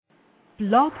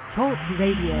Blog Talk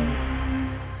Radio.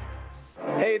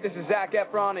 Hey, this is Zac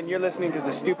Efron, and you're listening to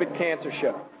The Stupid Cancer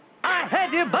Show. I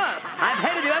hate you both. I've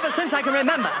hated you ever since I can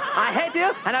remember. I hate you,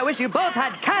 and I wish you both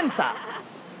had cancer.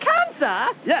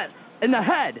 Cancer? Yes, in the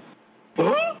head.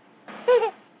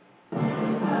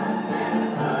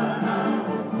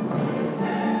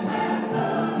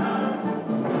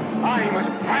 I'm as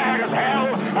tired as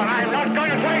hell, and I'm not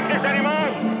going to take this anymore.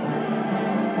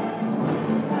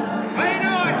 Pay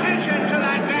no attention to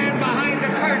that man behind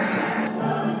the curtain.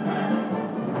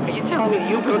 Are you telling me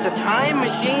you built a time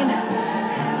machine?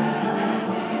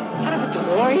 Out of a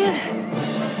DeLorean?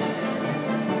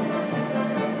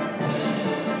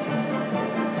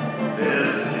 This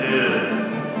is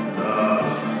the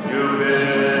Stupid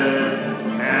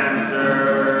Cancer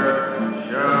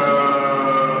Show.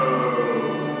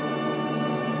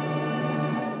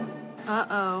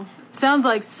 Uh-oh. Sounds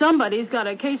like somebody's got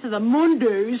a case of the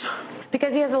Mondays.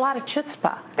 Because he has a lot of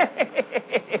chutzpah.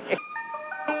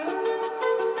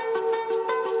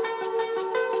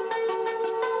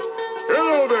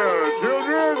 Hello there,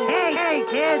 children. Hey,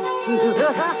 kids.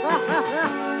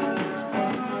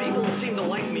 People seem to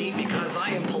like me because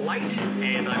I am polite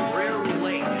and I'm rarely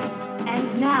late.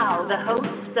 And now, the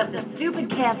hosts of the Stupid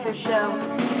Cancer Show,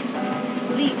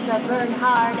 Lisa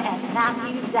Bernhard and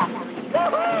Matthew Zachary.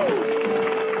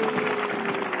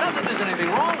 Not that there's anything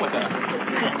wrong with that.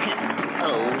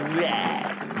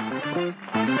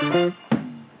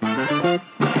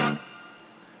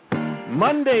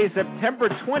 Monday, September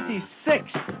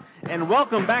 26th, and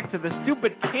welcome back to the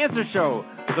Stupid Cancer Show,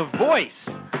 the voice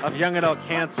of young adult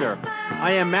cancer.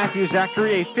 I am Matthew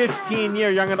Zachary, a 15-year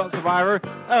young adult survivor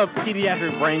of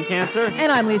pediatric brain cancer.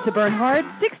 And I'm Lisa Bernhard,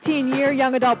 16-year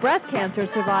young adult breast cancer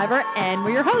survivor, and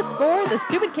we're your hosts for the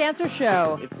Stupid Cancer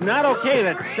Show. It's not okay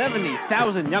that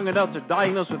 70,000 young adults are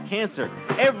diagnosed with cancer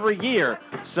every year.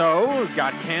 So,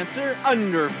 got cancer,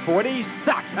 under 40,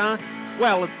 sucks, huh?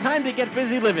 Well, it's time to get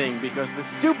busy living because the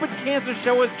Stupid Cancer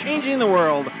Show is changing the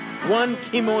world, one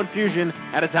chemo infusion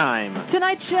at a time.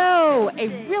 Tonight's show, a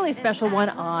really special one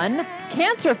on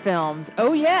cancer films.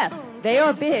 Oh, yes, they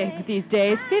are big these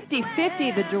days.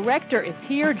 50-50, the director is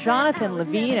here, Jonathan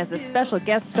Levine, as a special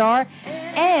guest star.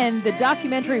 And the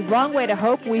documentary Wrong Way to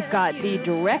Hope, we've got the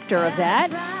director of that.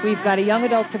 We've got a young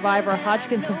adult survivor,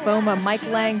 Hodgkin lymphoma, Mike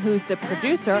Lang, who's the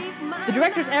producer. The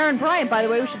director's Aaron Bryant, by the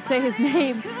way, we should say his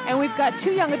name. And we've got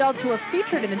two young adults who are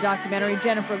featured in the documentary,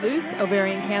 Jennifer LUCE,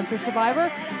 ovarian cancer survivor,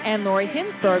 and LAURIE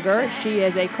HINSPERGER. She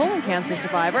is a colon cancer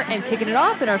survivor. And kicking it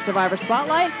off in our survivor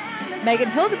spotlight, Megan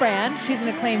HILDEBRANT. She's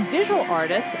an acclaimed visual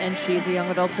artist, and she's a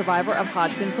young adult survivor of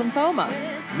Hodgkin's lymphoma.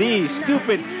 The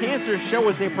Stupid Cancer Show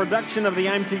is a production of the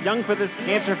I'm Too Young for This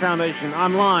Cancer Foundation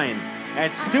online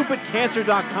at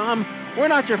stupidcancer.com. We're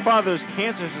not your father's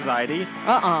cancer society.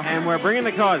 And we're bringing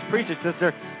the cause, preach it,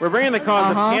 sister, we're bringing the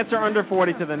cause of cancer under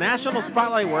 40 to the national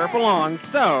spotlight where it belongs.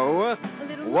 So,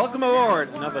 welcome aboard.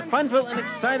 Another fun-filled and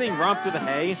exciting romp through the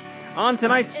hay on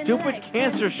tonight's Stupid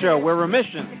Cancer Show, where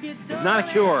remission is not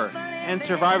a cure and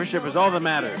survivorship is all that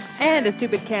matters. And a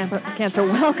Stupid Cancer,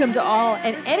 welcome to all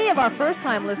and any of our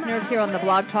first-time listeners here on the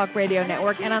Blog Talk Radio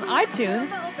Network and on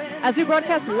iTunes as we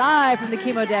broadcast live from the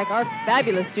Chemo Deck, our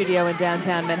fabulous studio in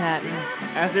downtown Manhattan.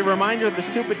 As a reminder, the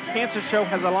Stupid Cancer Show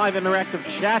has a live interactive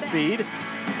chat feed,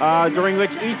 during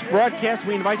which each broadcast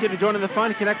we invite you to join in the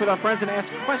fun, connect with our friends, and ask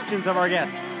questions of our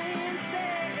guests.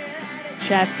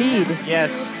 Chat feed? Yes.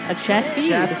 A chat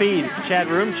feed? Chat feed. Chat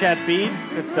room, chat feed.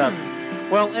 Good stuff.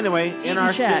 Well, anyway, in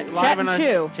our chat, live chat and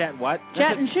chew. Chat what?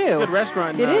 Chat and chew. Good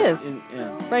restaurant. It is.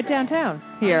 Yeah. Right downtown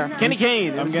here. Kenny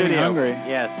Kane. I'm getting hungry.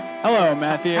 Yes. Hello,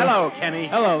 Matthew. Hello,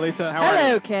 Kenny. Hello, Lisa.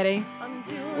 Hello, Kenny.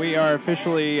 We are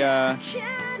officially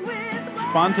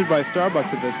sponsored by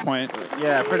Starbucks at this point.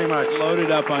 Yeah, pretty much.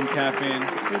 Loaded up on caffeine.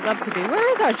 We'd love to be.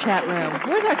 Where is our chat room?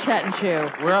 Where's our chat and chew?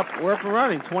 We're up and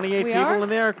running. 28 we people are?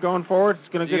 in there going forward. It's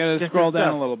going to get. You got to scroll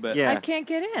down a little bit. Yeah. I can't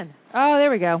get in. Oh,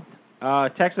 there we go.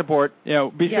 Tech support. Yeah,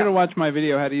 be sure to watch my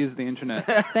video how to use the internet.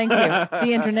 Thank you.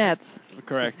 The internets.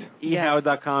 Correct.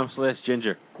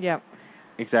 ehoward.com/ginger. Yep.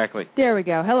 Exactly. There we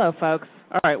go. Hello, folks.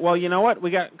 All right. Well, you know what? We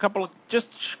got a couple of just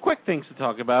quick things to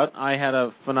talk about. I had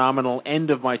a phenomenal end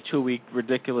of my 2-week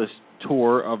ridiculous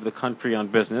tour of the country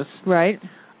on business. Right.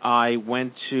 I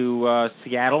went to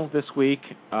Seattle this week,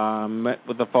 met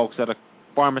with the folks at a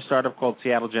pharma startup called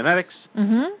Seattle Genetics.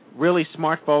 Mm-hmm. Really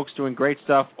smart folks doing great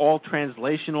stuff, all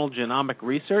translational genomic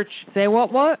research. Say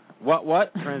what? What?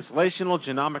 Translational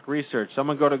genomic research.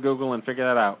 Someone go to Google and figure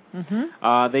that out.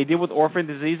 Mm-hmm. They deal with orphan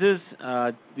diseases,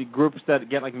 the groups that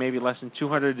get like maybe less than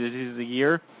 200 diseases a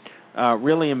year.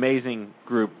 Really amazing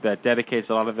group that dedicates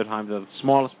a lot of their time to the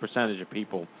smallest percentage of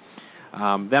people.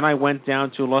 Then I went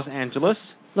down to Los Angeles.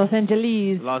 Los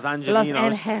Angelinos. Los Angeles.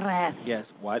 Yes.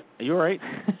 What? Are you all right?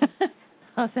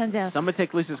 Los Angeles. Somebody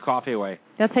take Lisa's coffee away.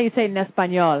 That's how you say it in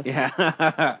Espanol. Yeah.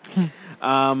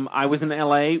 I was in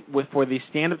L.A. for the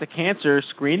Stand Up to Cancer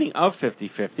screening of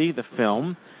 50/50, the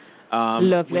film.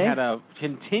 Lovely. We had a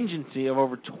contingency of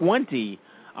over 20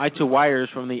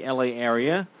 I2Yers from the L.A.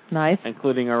 area. Nice.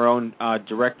 Including our own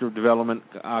Director of Development,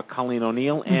 Colleen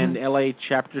O'Neill, and L.A.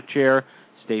 Chapter Chair,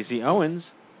 Stacey Owens.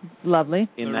 Lovely.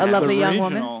 A lovely young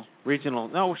woman. Regional.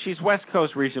 No, she's West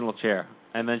Coast Regional Chair,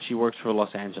 and then she works for Los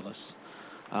Angeles.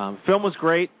 Film was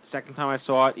great. Second time I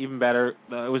saw it, even better. It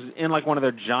was in like one of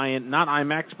their giant, not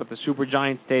IMAX, but the super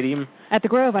giant stadium. At the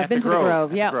Grove. I've been to the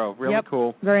Grove. Yeah. Really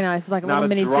cool. Very nice. It's like a not little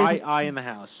mini. Not a dry eye in the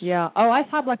house. Yeah. Oh, I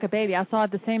sobbed like a baby. I saw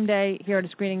it the same day here at a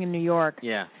screening in New York.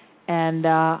 Yeah. And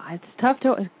it's tough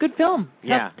to. It's a good film.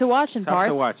 Tough to watch in parts.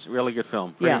 Tough to watch. Really good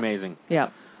film. Pretty amazing. Yeah.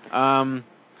 All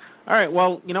right.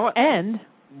 Well, you know what? And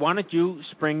why don't you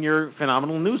spring your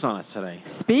phenomenal news on us today?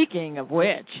 Speaking of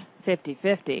which,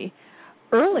 50/50.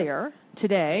 Earlier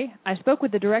today, I spoke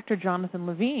with the director, Jonathan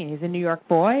Levine. He's a New York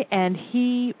boy, and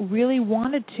he really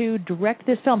wanted to direct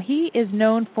this film. He is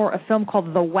known for a film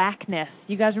called The Whackness.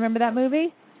 You guys remember that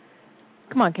movie?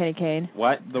 Come on, Kenny Kane.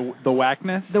 What? The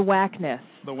Whackness? The Whackness.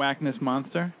 The Whackness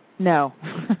Monster? No.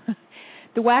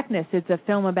 The Whackness. It's a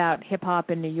film about hip-hop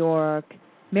in New York.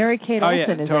 Mary-Kate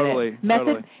Olsen is totally, in it.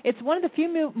 Totally. It's one of the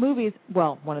few movies,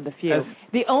 well, one of the few,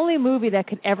 the only movie that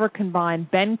could ever combine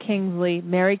Ben Kingsley,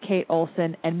 Mary-Kate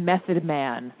Olsen, and Method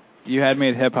Man. You had me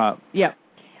at hip-hop. Yep.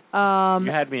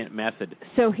 You had me at Method.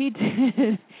 So he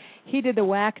did The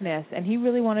Whackness, and he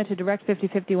really wanted to direct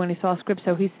 50/50 when he saw a script,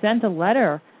 so he sent a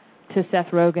letter to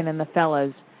Seth Rogen and the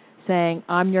fellas saying,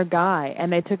 I'm your guy,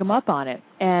 and they took him up on it.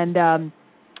 And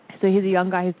so he's a young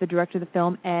guy, he's the director of the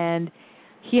film, and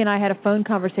he and I had a phone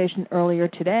conversation earlier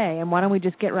today, and why don't we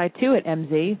just get right to it,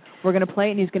 MZ? We're going to play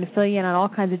it, and he's going to fill you in on all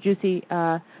kinds of juicy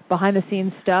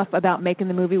behind-the-scenes stuff about making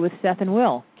the movie with Seth and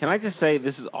Will. Can I just say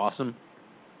this is awesome?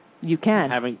 You can.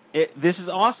 This is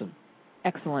awesome.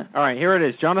 Excellent. All right, here it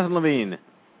is. Jonathan Levine.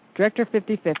 Director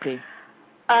 50/50.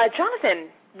 Jonathan,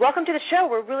 welcome to the show.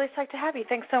 We're really psyched to have you.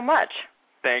 Thanks so much.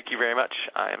 Thank you very much.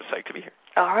 I am psyched to be here.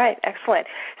 All right, excellent.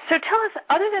 So tell us,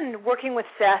 other than working with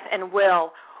Seth and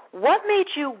Will, what made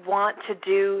you want to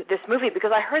do this movie?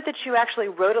 Because I heard that you actually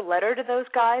wrote a letter to those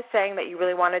guys saying that you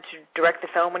really wanted to direct the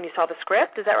film when you saw the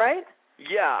script. Is that right?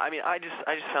 Yeah, I mean, I just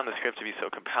found the script to be so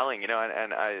compelling, and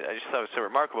I just thought it was so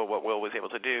remarkable what Will was able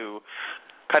to do,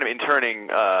 kind of in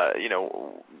turning,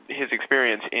 his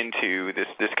experience into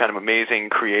this kind of amazing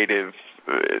creative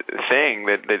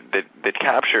thing that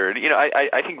captured.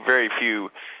 I think very few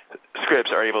scripts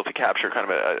are able to capture kind of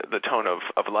the tone of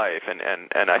life,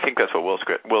 and I think that's what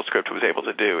Will's script was able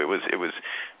to do. It was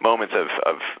moments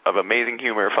of amazing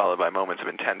humor followed by moments of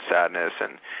intense sadness,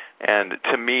 and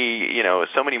to me,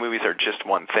 so many movies are just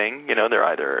one thing. They're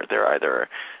either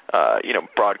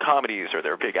broad comedies or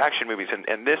they're big action movies,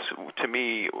 and this to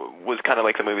me was kind of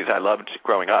like the movies I loved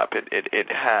growing up. It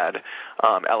had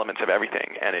elements of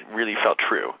everything, and it really felt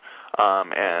true.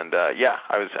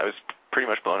 I was pretty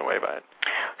much blown away by it.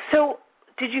 So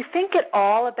did you think at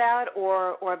all about,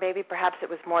 or maybe perhaps it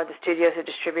was more the studio as a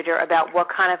distributor, about what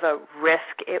kind of a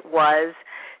risk it was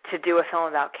to do a film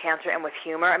about cancer and with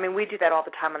humor? I mean, we do that all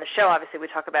the time on the show. Obviously, we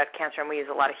talk about cancer and we use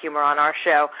a lot of humor on our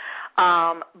show.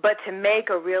 But to make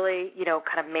a really,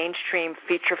 kind of mainstream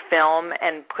feature film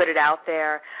and put it out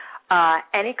there,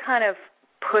 any kind of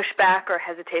pushback or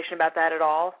hesitation about that at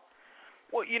all?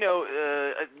 Well,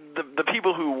 the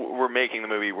people who were making the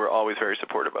movie were always very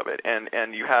supportive of it,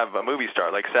 and you have a movie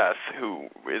star like Seth who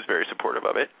is very supportive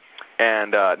of it,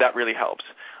 and that really helps.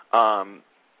 And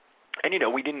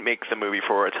we didn't make the movie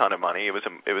for a ton of money. It was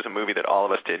a movie that all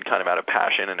of us did kind of out of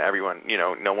passion, and everyone,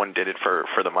 no one did it for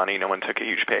the money. No one took a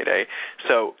huge payday.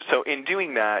 So in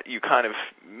doing that, you kind of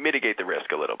mitigate the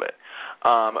risk a little bit.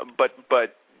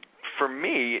 But for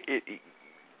me,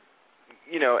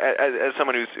 as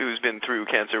someone who's been through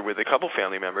cancer with a couple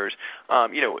family members, I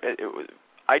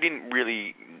didn't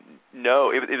really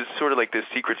know. It was sort of like this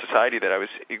secret society that I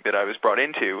was brought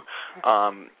into.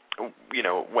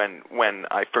 When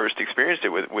I first experienced it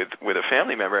with a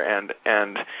family member, and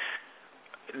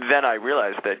then I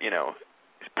realized that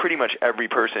pretty much every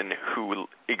person who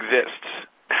exists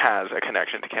has a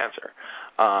connection to cancer,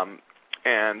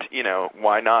 and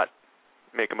why not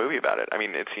make a movie about it? I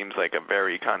mean, it seems like a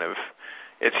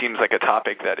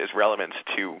topic that is relevant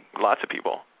to lots of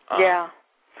people. Yeah.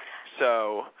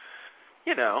 So,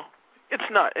 It's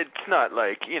not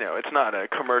like, it's not a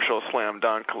commercial slam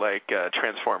dunk like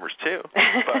Transformers 2.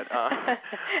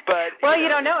 But well, you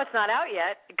don't know, it's not out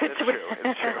yet. It's true.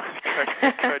 It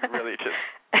could really just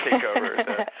take over.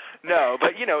 No,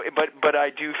 but I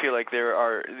do feel like there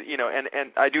are,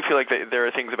 and I do feel like there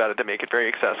are things about it that make it very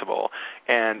accessible.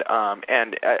 And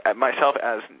myself,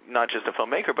 as not just a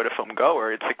filmmaker but a film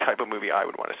goer, it's the type of movie I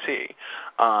would want to see.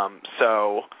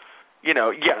 So.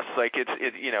 Yes,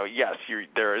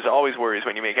 there is always worries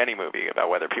when you make any movie about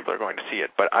whether people are going to see it,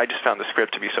 but I just found the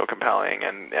script to be so compelling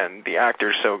and the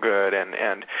actors so good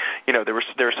and there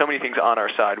were so many things on our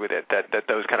side with it that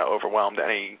those kind of overwhelmed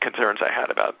any concerns I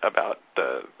had about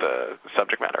the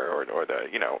subject matter or the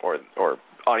or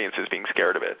audiences being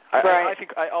scared of it. Right.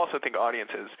 I also think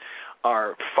audiences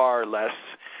are far less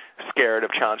scared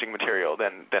of challenging material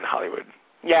than Hollywood.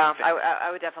 Yeah, I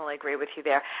would definitely agree with you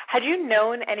there. Had you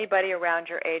known anybody around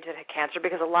your age that had cancer?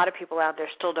 Because a lot of people out there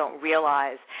still don't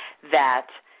realize that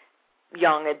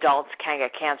young adults can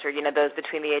get cancer. Those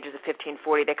between the ages of 15 and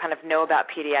 40, they kind of know about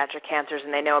pediatric cancers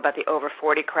and they know about the over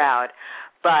 40 crowd.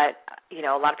 But,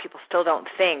 a lot of people still don't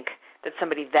think that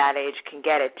somebody that age can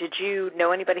get it. Did you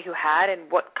know anybody who had,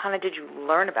 and what kind of did you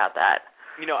learn about that?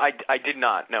 I did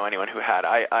not know anyone who had.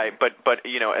 But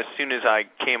as soon as I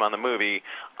came on the movie,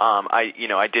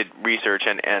 I did research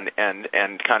and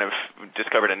kind of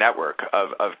discovered a network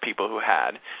of people who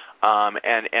had.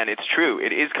 And it's true.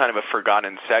 It is kind of a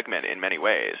forgotten segment in many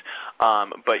ways.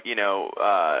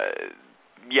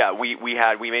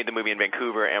 We made the movie in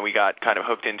Vancouver, and we got kind of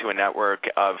hooked into a network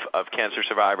of cancer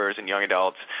survivors and young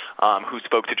adults who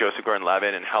spoke to Joseph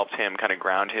Gordon-Levitt and helped him kind of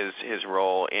ground his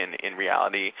role in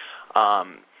reality.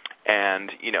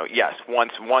 Yes,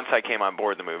 once I came on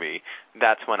board the movie,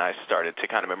 that's when I started to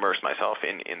kind of immerse myself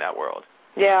in that world.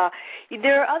 Yeah.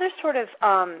 There are other sort of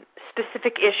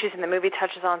specific issues, and the movie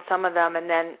touches on some of them and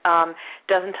then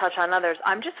doesn't touch on others.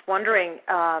 I'm just wondering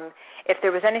if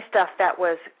there was any stuff that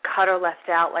was cut or left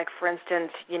out, like, for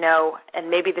instance, and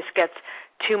maybe this gets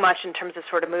too much in terms of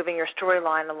sort of moving your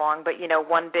storyline along, but,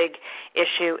 one big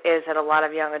issue is that a lot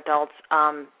of young adults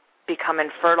become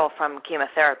infertile from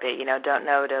chemotherapy, don't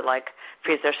know to,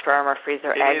 freeze their sperm or freeze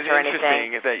their eggs or anything. It is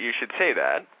interesting that you should say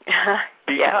that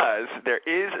because there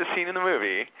is a scene in the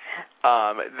movie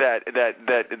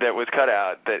that was cut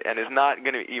out and is not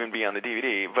going to even be on the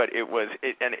DVD, but it was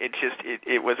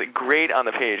great on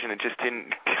the page, and it just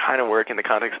didn't kind of work in the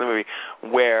context of the movie,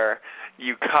 where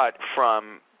you cut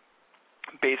from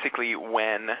basically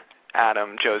when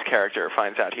Adam, Joe's character,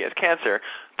 finds out he has cancer,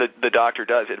 the doctor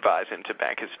does advise him to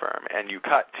bank his sperm, and you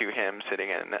cut to him sitting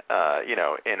in a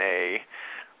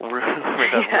room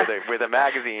with a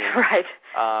magazine, right?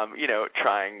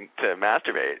 Trying to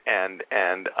masturbate, and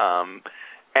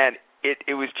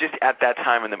it was just at that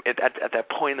time at that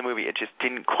point in the movie, it just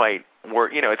didn't quite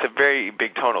work. It's a very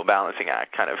big tonal balancing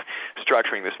act, kind of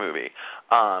structuring this movie.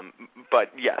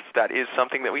 But yes, that is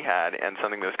something that we had and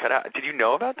something that was cut out. Did you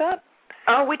know about that?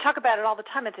 Oh, we talk about it all the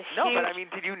time. It's a huge... No, but I mean,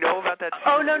 did you know about that?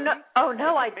 Oh, no.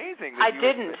 It's amazing. I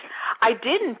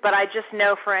didn't, but I just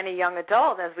know for any young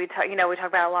adult, as we talk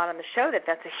about a lot on the show, that's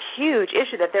a huge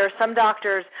issue, that there are some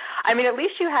doctors... I mean, at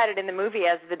least you had it in the movie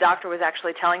as the doctor was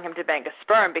actually telling him to bank a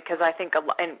sperm, because I think,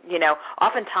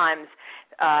 oftentimes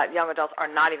young adults are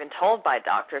not even told by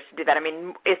doctors to do that. I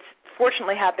mean, it's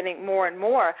fortunately happening more and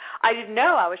more. I didn't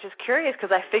know. I was just curious because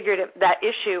I figured that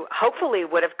issue hopefully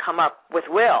would have come up with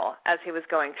Will as he was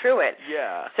going through it.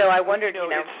 Yeah. So I wondered, that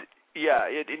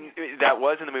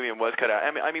was in the movie and was cut out.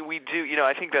 I mean, we do,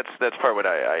 I think that's part of what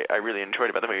I really enjoyed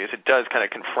about the movie, is it does kind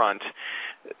of confront,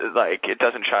 it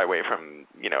doesn't shy away from,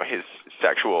 his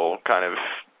sexual kind of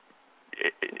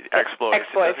exploits.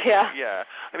 Yeah. Yeah.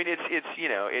 I mean,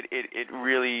 it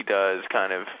really does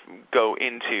kind of go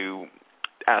into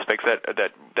aspects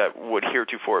that would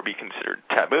heretofore be considered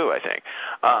taboo, I think.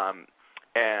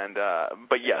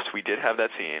 But yes, we did have that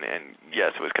scene, and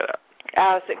yes, it was cut out.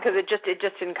 Because it just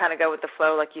didn't kind of go with the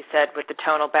flow, like you said, with the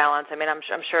tonal balance. I mean, I'm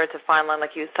sure it's a fine line.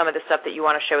 Some of the stuff that you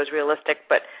want to show is realistic,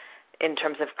 but in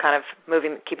terms of kind of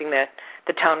keeping the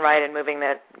tone right and moving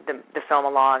the film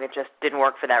along, it just didn't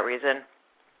work for that reason.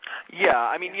 Yeah,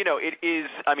 I mean, it is.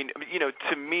 I mean,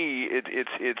 to me,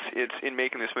 it's in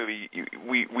making this movie,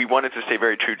 we wanted to stay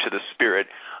very true to the spirit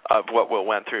of what Will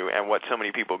went through and what so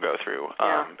many people go through.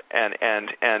 Yeah.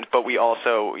 But we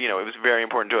also, it was very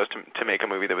important to us to make a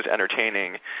movie that was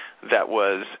entertaining, that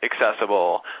was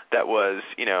accessible, that was,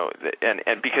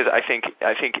 and because I think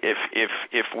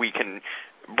if we can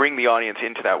bring the audience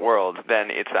into that world,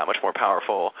 then it's that much more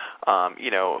powerful.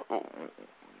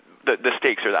 the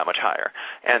stakes are that much higher,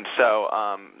 and so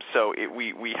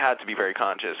we had to be very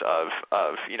conscious of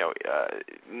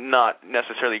not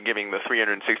necessarily giving the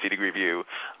 360-degree view,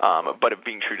 but of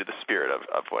being true to the spirit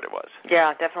of what it was.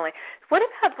 Yeah, definitely.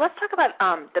 Let's talk about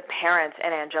the parents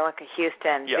and Angelica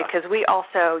Houston, because we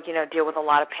also deal with a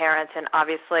lot of parents, and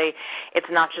obviously it's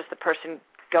not just the person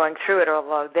going through it,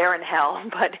 although they're in hell,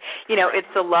 but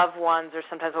it's the loved ones, or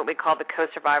sometimes what we call the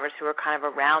co-survivors, who are kind of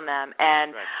around them.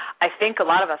 And I think a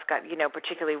lot of us got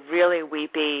particularly really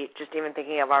weepy just even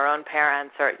thinking of our own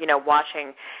parents, or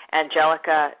watching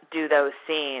Angelica do those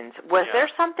scenes. Was there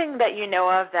something that you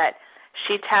know of that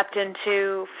she tapped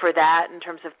into for that, in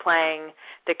terms of playing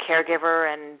the caregiver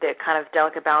and the kind of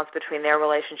delicate balance between their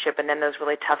relationship and then those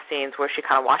really tough scenes where she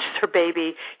kind of watches her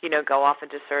baby go off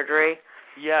into surgery?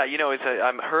 Yeah, it's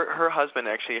her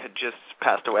husband actually had just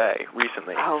passed away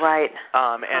recently. Oh, right.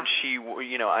 And she,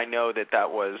 I know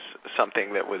that was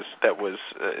something that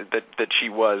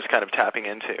she was kind of tapping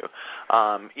into.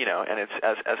 And it's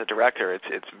as a director,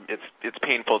 it's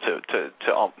painful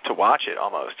to watch it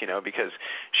almost, because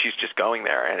she's just going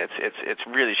there, and it's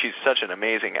really, she's such an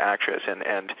amazing actress,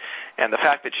 and the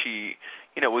fact that she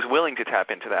was willing to tap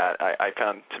into that, I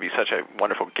found to be such a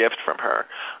wonderful gift from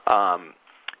her.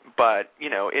 But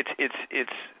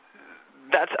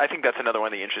I think that's another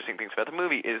one of the interesting things about the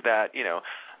movie, is that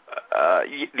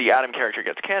the Adam character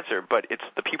gets cancer, but it's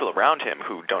the people around him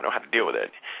who don't know how to deal with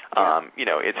it.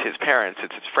 It's his parents,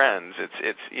 it's his friends,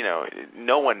 it's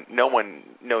no one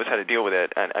knows how to deal with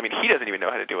it, and I mean, he doesn't even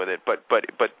know how to deal with it, but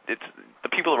it's the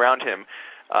people around him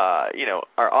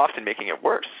are often making it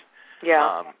worse.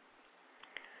 Yeah.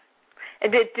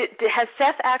 And has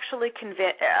Seth actually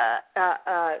confessed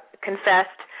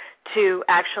to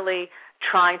actually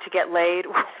trying to get laid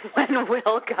when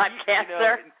Will got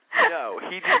cancer? No,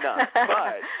 he did not.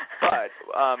 But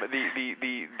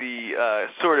the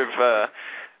sort of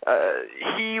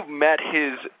he met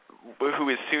who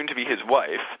is soon to be his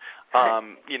wife.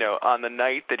 On the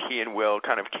night that he and Will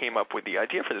kind of came up with the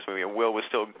idea for this movie, and Will was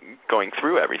still going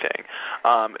through everything,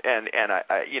 and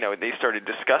they started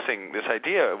discussing this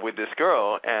idea with this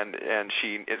girl, and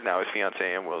she is now his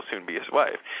fiancée and will soon be his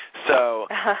wife. So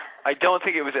I don't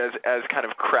think it was as kind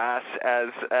of crass as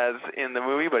in the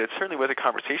movie, but it certainly was a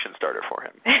conversation starter for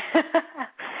him.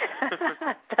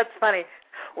 That's funny.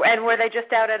 And were they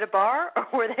just out at a bar, or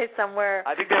were they somewhere?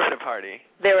 I think they were at a party.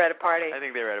 They were at a party. I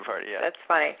think they were at a party, yeah. That's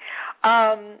funny.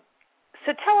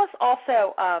 So tell us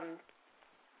also,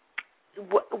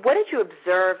 what did you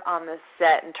observe on the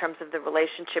set in terms of the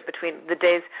relationship between the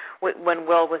days when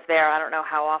Will was there? I don't know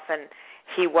how often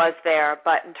he was there,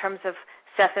 but in terms of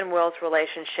Seth and Will's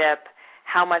relationship,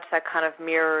 how much that kind of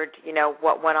mirrored,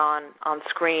 what went on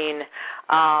screen.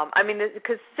 I mean,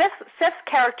 because Seth's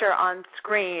character on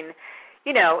screen,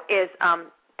 is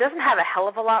doesn't have a hell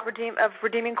of a lot of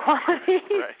redeeming qualities.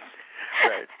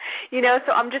 Right.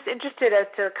 So I'm just interested as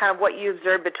to kind of what you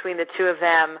observed between the two of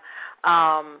them,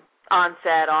 on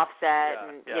set, off set,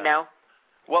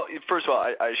 Well, first of all,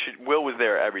 Will was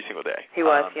there every single day. He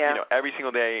was, every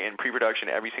single day in pre-production,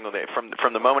 every single day.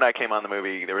 From the moment I came on the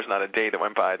movie, there was not a day that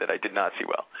went by that I did not see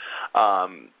Will.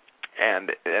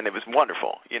 And it was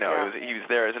wonderful. He was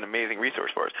there as an amazing resource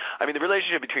for us. I mean, the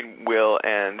relationship between Will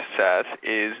and Seth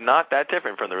is not that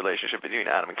different from the relationship between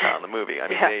Adam and Kyle in the movie. I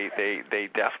mean, they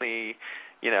definitely,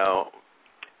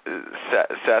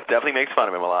 Seth definitely makes fun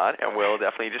of him a lot, and Will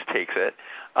definitely just takes it.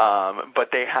 But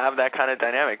they have that kind of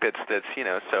dynamic that's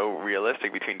so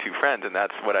realistic between two friends, and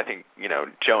that's what I think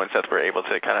Joe and Seth were able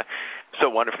to kind of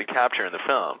so wonderfully capture in the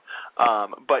film.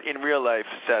 But in real life,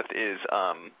 Seth is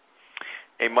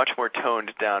a much more toned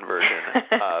down version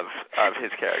of his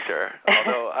character.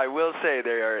 Although I will say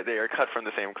they are cut from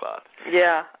the same cloth.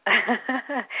 Yeah.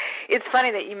 It's funny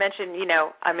that you mentioned,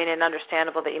 and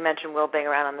understandable that you mentioned Will being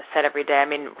around on the set every day. I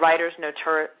mean, writers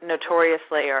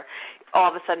notoriously are all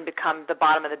of a sudden become the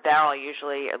bottom of the barrel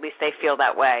usually, at least they feel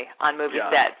that way on movie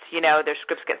sets. Their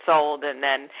scripts get sold and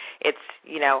then it's,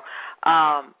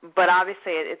 but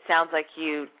obviously it sounds like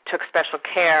you took special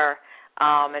care,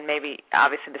 and maybe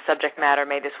obviously the subject matter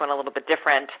made this one a little bit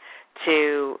different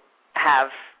to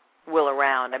have Will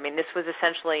around. I mean, this was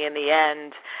essentially in the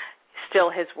end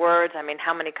still his words. I mean,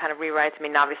 how many kind of rewrites? I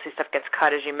mean, obviously stuff gets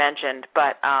cut as you mentioned,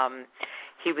 but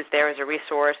he was there as a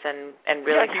resource and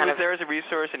really he was there as a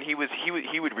resource, and he would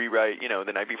rewrite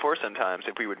the night before sometimes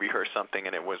if we would rehearse something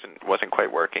and it wasn't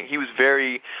quite working. He was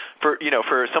very for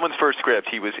someone's first script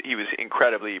he was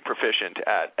incredibly proficient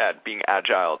at being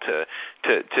agile to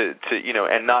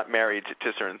and not married to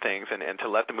certain things and to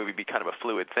let the movie be kind of a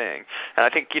fluid thing. And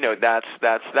I think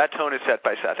that tone is set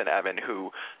by Seth and Evan, who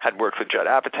had worked with Judd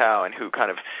Apatow and who kind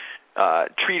of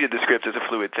treated the script as a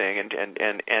fluid thing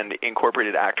and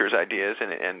incorporated actors' ideas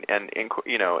and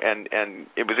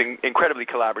it was an incredibly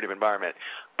collaborative environment.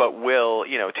 But Will,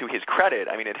 to his credit,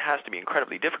 I mean, it has to be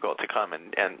incredibly difficult to come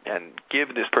and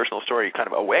give this personal story kind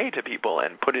of away to people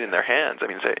and put it in their hands. I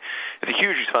mean, it's a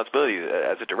huge responsibility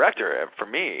as a director for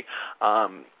me.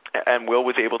 And Will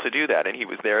was able to do that, and he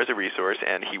was there as a resource,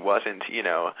 and he wasn't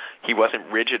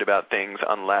rigid about things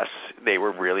unless they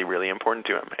were really, really important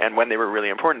to him. And when they were really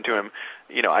important to him,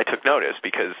 I took notice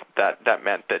because that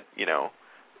meant that,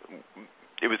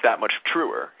 it was that much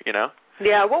truer,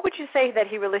 Yeah, what would you say that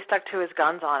he really stuck to his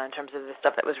guns on in terms of the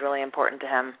stuff that was really important to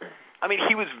him? I mean,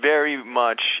 he was very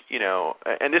much,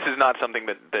 and this is not something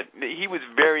that he was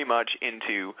very much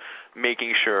into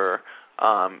making sure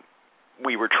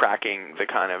we were tracking the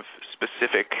kind of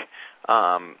specific,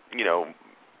 the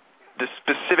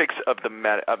specifics of the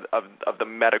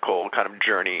medical kind of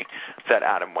journey that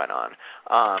Adam went on,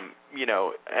 and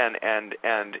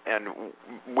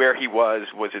where he was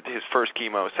it his first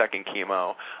chemo, second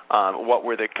chemo, what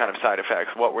were the kind of side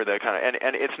effects, what were the kind of,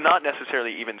 and it's not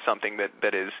necessarily even something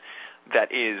that is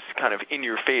kind of in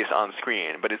your face on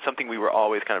screen, but it's something we were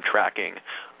always kind of tracking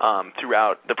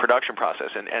throughout the production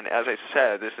process. And as I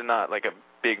said, this is not like a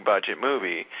big budget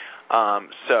movie,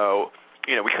 so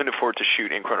we couldn't afford to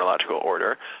shoot in chronological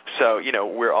order. So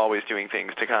we're always doing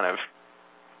things to kind of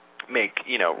make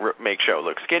Joe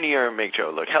look skinnier, make Joe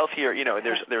look healthier.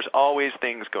 There's always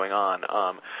things going on.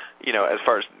 As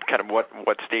far as kind of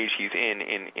what stage he's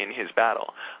in his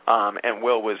battle. And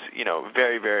Will was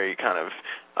very, very kind of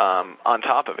on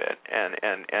top of it, and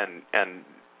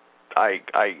I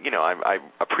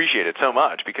appreciate it so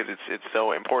much because it's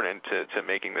so important to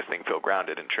making this thing feel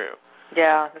grounded and true.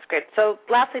 Yeah, that's great. So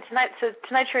lastly,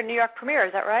 tonight's your New York premiere,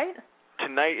 is that right?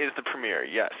 Tonight is the premiere,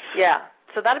 yes. Yeah.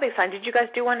 So that'll be exciting. Did you guys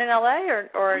do one in LA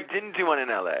or? We didn't do one in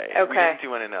LA. Okay. We didn't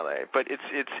do one in LA, but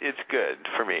it's good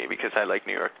for me because I like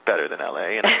New York better than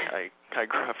LA, and I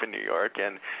grew up in New York,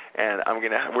 and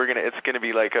it's gonna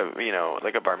be like a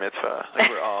bar mitzvah.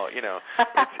 Like we're all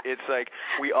it's like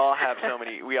we all have so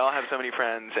many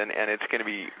friends, and it's gonna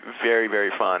be very,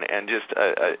 very fun and just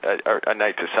a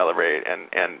night to celebrate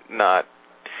and not.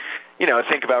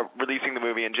 Think about releasing the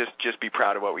movie and just be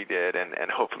proud of what we did,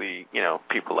 and hopefully,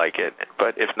 people like it.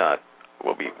 But if not,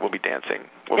 we'll be dancing.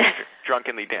 We'll be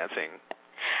drunkenly dancing.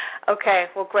 Okay,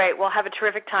 well, great. We'll have a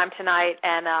terrific time tonight,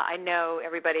 and I know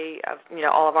everybody,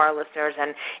 all of our listeners,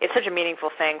 and it's such a meaningful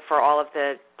thing for all of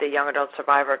the young adult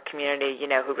survivor community,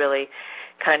 who really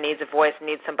kind of needs a voice and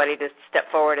needs somebody to step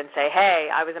forward and say, hey,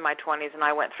 I was in my 20s and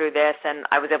I went through this, and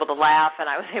I was able to laugh, and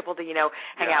I was able to,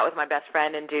 hang out with my best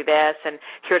friend and do this, and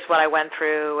here's what I went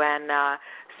through, and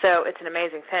so it's an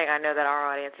amazing thing. I know that our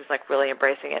audience is really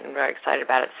embracing it and very excited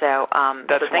about it. So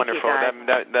that's thank wonderful. You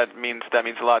guys. That means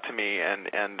a lot to me, and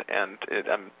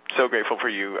I'm so grateful for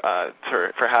you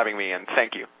for having me, and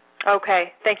thank you.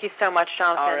 Okay, thank you so much,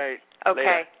 Jonathan. All right. Okay,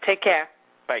 later. Take care.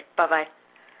 Bye. Bye.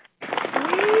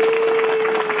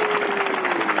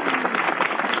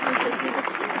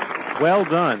 Well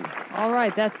done. All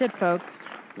right, that's it, folks.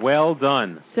 Well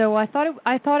done. So I thought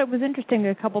it was interesting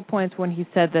a couple points when he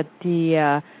said that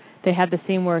they had the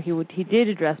scene where he did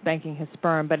address banking his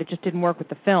sperm, but it just didn't work with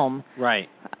the film. Right.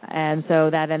 And so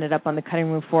that ended up on the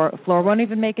cutting room floor. Won't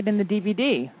even make it in the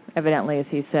DVD, evidently, as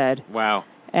he said. Wow.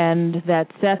 And that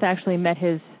Seth actually met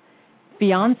his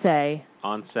fiancée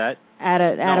on set at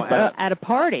a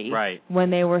party. Right. When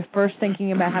they were first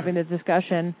thinking about having the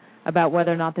discussion about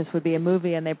whether or not this would be a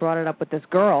movie, and they brought it up with this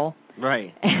girl.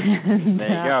 Right. And, there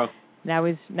you go. Now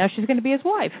she's going to be his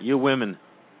wife. You women.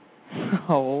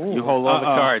 Oh. You hold all the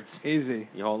cards. Easy.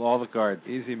 You hold all the cards.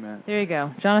 Easy, man. There you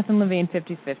go. Jonathan Levine,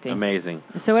 50-50. Amazing.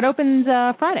 So it opens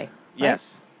Friday. Yes.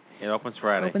 Right? It opens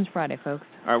Friday. It opens Friday, folks.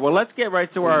 All right, well, let's get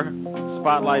right to our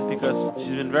spotlight because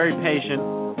she's been very patient.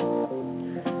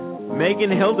 Megan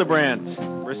Hildebrandt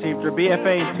received her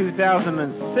BFA in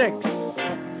 2006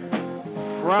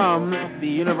 from the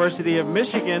University of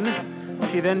Michigan.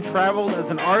 She then traveled as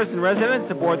an artist in residence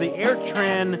aboard the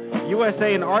AirTran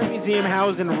USA and Art Museum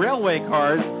housed in railway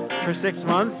cars for 6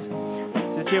 months.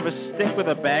 Did she have a stick with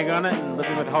a bag on it and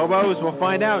living with hobos? We'll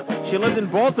find out. She lived in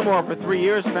Baltimore for 3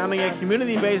 years, founding a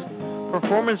community-based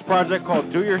performance project called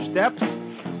Do Your Steps,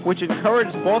 which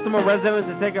encouraged Baltimore residents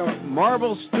to take a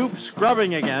marble stoop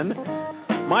scrubbing again,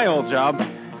 my old job,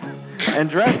 and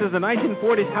dressed as a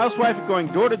 1940s housewife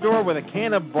going door to door with a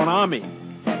can of Bonami.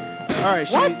 All right,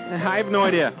 I have no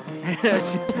idea.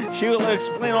 She will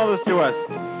explain all this to us.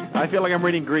 I feel like I'm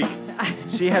reading Greek.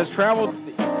 She has traveled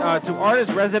to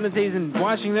artist residencies in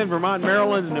Washington, Vermont,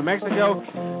 Maryland, and New Mexico.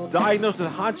 Diagnosed with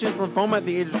Hodgkin's lymphoma at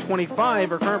the age of 25,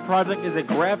 her current project is a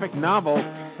graphic novel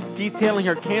detailing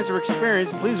her cancer experience.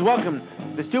 Please welcome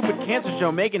the Stupid Cancer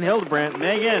Show, Megan Hildebrandt.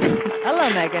 Megan. Hello,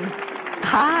 Megan.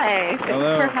 Hi. Thanks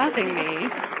Hello. for having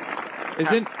me.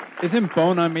 Isn't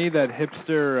Bone on Me that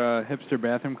hipster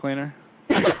bathroom cleaner?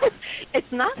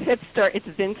 It's not hipster. It's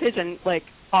vintage and, like,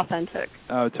 authentic.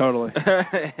 Oh, totally.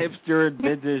 Hipster,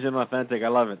 vintage, and authentic. I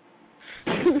love it.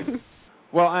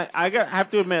 Well, I have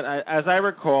to admit, as I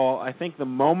recall, I think the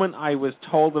moment I was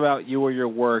told about you or your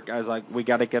work, I was like, we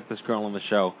got to get this girl on the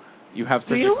show. You have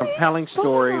such a compelling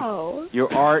story. Wow.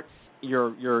 Your art,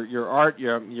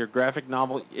 your graphic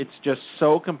novel, it's just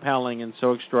so compelling and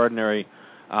so extraordinary.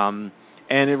 And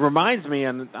it reminds me,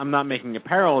 and I'm not making a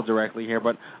parallel directly here,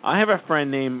 but I have a friend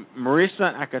named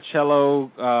Marisa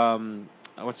Acachello.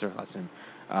 What's her last name?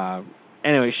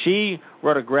 Anyway, she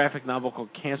wrote a graphic novel called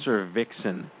Cancer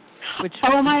Vixen. Which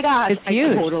oh my gosh, it's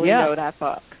huge. I totally know that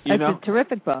book. It's a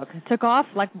terrific book. It took off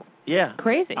like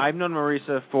crazy. I've known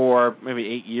Marisa for maybe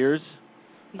 8 years,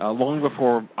 long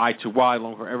before I2Y,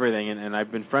 long before everything, and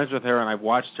I've been friends with her, and I've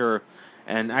watched her.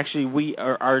 And actually,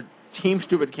 our Team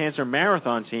Stupid Cancer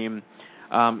Marathon team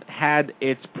had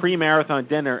its pre-marathon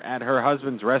dinner at her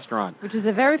husband's restaurant, which is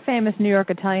a very famous New York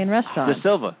Italian restaurant. The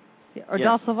Silva. Or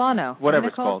Dal Silvano. Whatever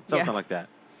it's called. Something like that.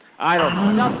 I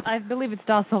don't know. I believe it's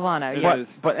Dal Silvano. Yes.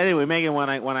 But anyway, Megan, when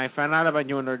I found out about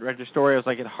you and read your story, I was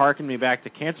like, it harkened me back to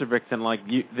Cancer Vixen. Like,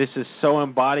 this is so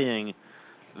embodying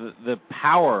the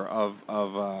power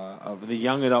of the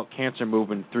young adult cancer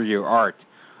movement through your art.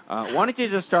 Why don't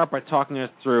you just start by talking us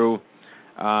through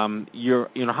your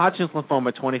Hodgkin's lymphoma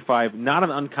at 25, not an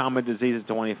uncommon disease at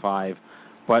 25,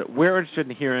 but we're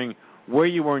interested in hearing where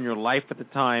you were in your life at the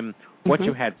time, what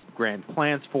you had grand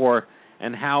plans for,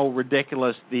 and how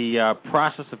ridiculous the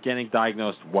process of getting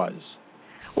diagnosed was.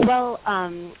 Well,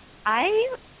 I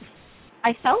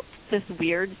felt this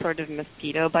weird sort of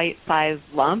mosquito bite-sized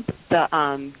lump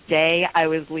the day I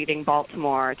was leaving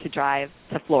Baltimore to drive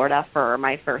to Florida for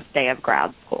my first day of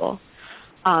grad school.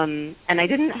 And I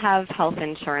didn't have health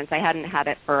insurance. I hadn't had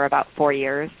it for about 4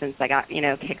 years since I got,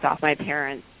 kicked off my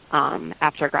parents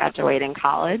after graduating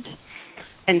college.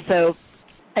 And so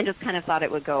I just kind of thought it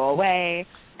would go away.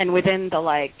 And within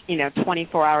the,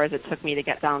 24 hours it took me to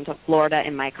get down to Florida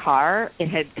in my car, it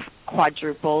had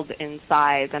quadrupled in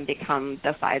size and become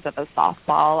the size of a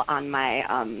softball on my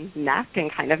neck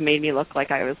and kind of made me look like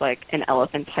I was, an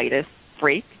elephantitis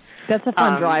freak. That's a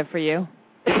fun drive for you.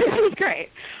 It was great.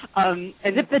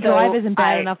 As if the drive isn't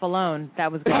bad enough alone,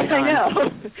 that was going on.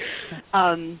 I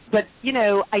know. But,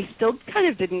 I still kind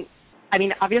of didn't. I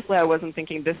mean, obviously I wasn't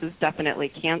thinking this is definitely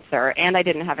cancer, and I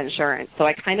didn't have insurance, so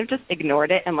I kind of just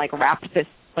ignored it and, wrapped this,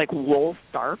 wool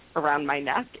scarf around my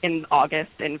neck in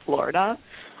August in Florida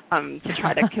to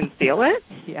try to conceal it,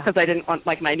 because I didn't want,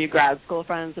 my new grad school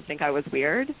friends to think I was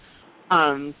weird.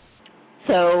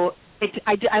 So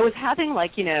I was having,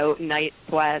 night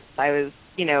sweats. I was,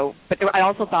 but I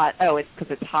also thought, it's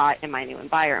because it's hot in my new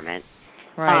environment.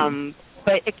 Right.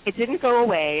 But it didn't go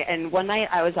away, and one night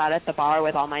I was out at the bar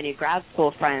with all my new grad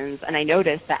school friends, and I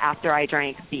noticed that after I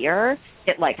drank beer,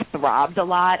 it, throbbed a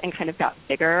lot and kind of got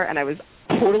bigger, and I was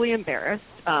totally embarrassed.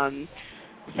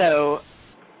 So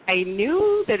I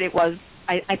knew that it was,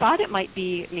 I thought it might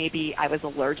be maybe I was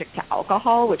allergic to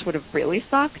alcohol, which would have really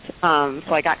sucked.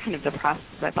 So I got kind of depressed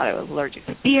because I thought I was allergic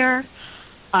to beer.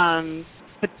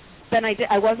 But then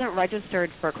I wasn't registered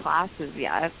for classes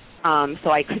yet. So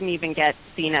I couldn't even get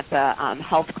seen at the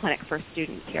health clinic for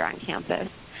students here on campus.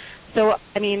 So,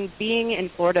 I mean, being in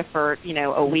Florida for,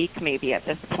 a week maybe at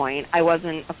this point, I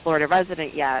wasn't a Florida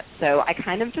resident yet, so I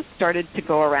kind of just started to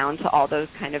go around to all those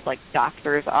kind of,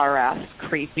 Doctors R.Us,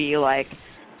 creepy,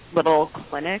 little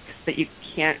clinics that you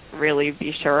can't really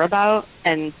be sure about.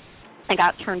 And I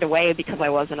got turned away because I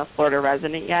wasn't a Florida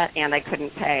resident yet and I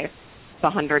couldn't pay the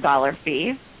 $100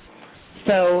 fee.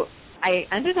 So I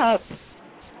ended up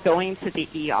going to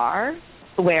the ER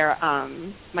where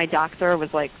my doctor was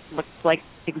looked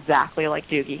exactly like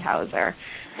Doogie Howser,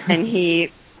 and he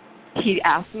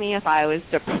asked me if I was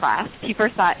depressed. He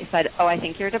first said, I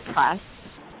think you're depressed,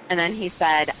 and then he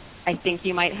said, I think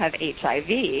you might have HIV.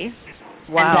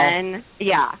 Wow. And then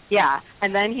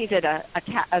and then he did a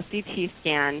CT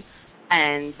scan,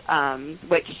 and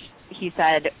which he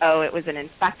said, it was an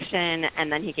infection,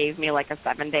 and then he gave me a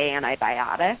 7-day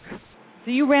antibiotic. So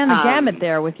you ran the gamut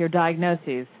there with your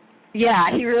diagnoses.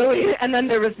 Yeah, he really. And then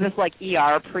there was this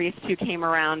ER priest who came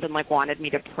around and wanted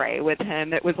me to pray with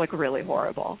him. It was really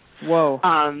horrible. Whoa.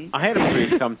 I had a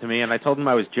priest come to me and I told him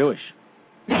I was Jewish.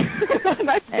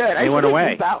 That's good. He went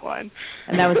away. That one.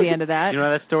 And that was the end of that. You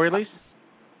know that story, Lise?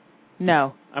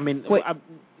 No. I mean,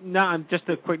 I'm just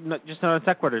a non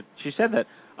sequitur. She said that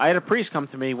I had a priest come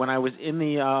to me when I was in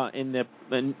the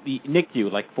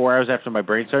NICU, like 4 hours after my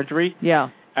brain surgery. Yeah.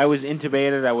 I was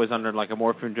intubated. I was under like a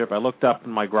morphine drip. I looked up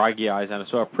in my groggy eyes and I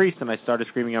saw a priest, and I started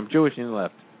screaming, "I'm Jewish," and he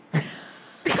left.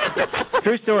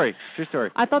 True story.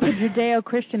 I thought the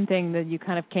Judeo-Christian thing that you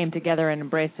kind of came together and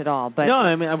embraced it all, but no,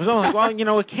 I mean I was only like,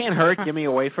 well, it can't hurt. Give me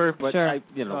a wafer, but sure.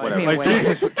 Whatever.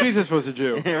 Like Jesus was a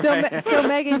Jew. So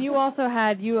Megan, you also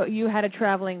had you had a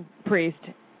traveling priest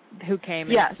who came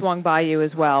and swung by you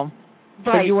as well.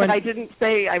 Right, but I didn't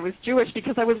say I was Jewish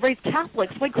because I was raised Catholic,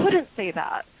 so I couldn't say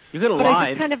that. You could have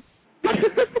lied. Kind of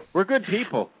We're good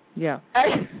people. Yeah.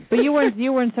 But you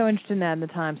weren't so interested in that at the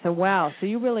time. So wow. So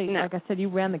you really, like I said, you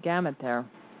ran the gamut there.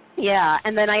 Yeah,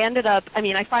 and then I ended up. I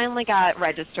finally got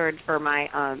registered for my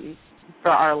for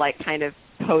our like kind of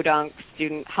podunk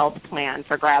student health plan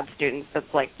for grad students. That's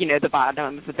like the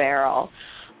bottom of the barrel.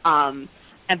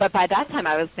 But by that time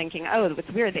I was thinking, oh, it's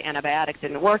weird, the antibiotic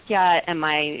didn't work yet, and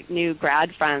my new grad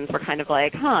friends were kind of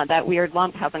like, that weird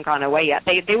lump hasn't gone away yet.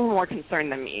 They were more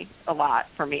concerned than me, a lot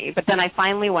for me. But then I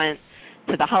finally went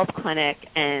to the health clinic,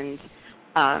 and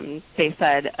they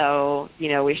said,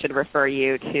 we should refer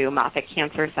you to Moffitt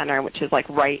Cancer Center, which is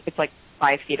it's like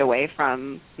 5 feet away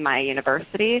from my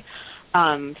university.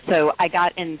 So I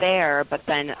got in there, but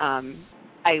then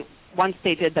once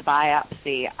they did the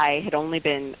biopsy, I had only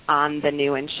been on the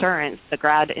new insurance, the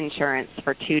grad insurance,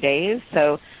 for 2 days.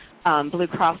 So Blue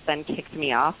Cross then kicked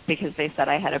me off because they said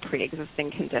I had a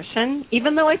pre-existing condition,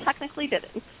 even though I technically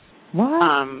didn't.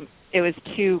 What? It was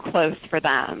too close for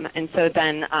them, and so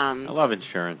then I love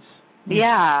insurance.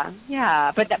 Yeah,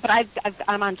 but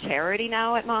I'm on charity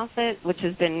now at Moffitt, which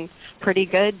has been pretty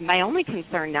good. My only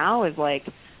concern now is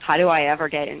how do I ever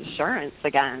get insurance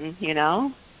again?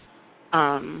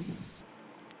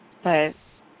 But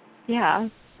yeah.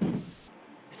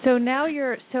 So now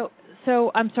you're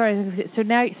so I'm sorry.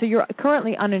 So you're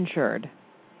currently uninsured.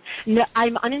 No,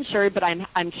 I'm uninsured, but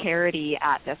I'm charity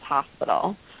at this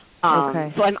hospital.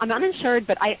 Okay. So I'm uninsured,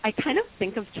 but I kind of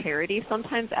think of charity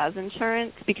sometimes as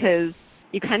insurance because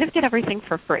you kind of get everything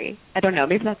for free. I don't know,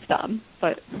 maybe that's dumb,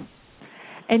 but.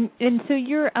 And so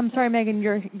I'm sorry, Megan.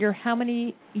 You're how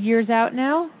many years out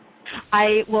now?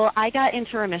 I got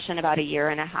into remission about 1.5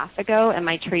 years ago, and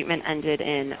my treatment ended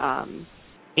in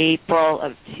April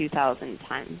of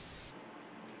 2010.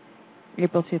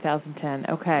 April 2010.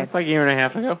 Okay. That's like 1.5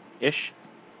 years ago, ish.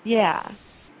 Yeah.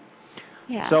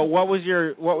 So what was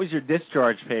your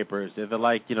discharge papers? Did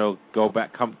they go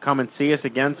back, come and see us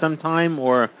again sometime,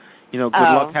 or good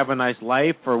luck, have a nice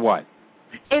life, or what?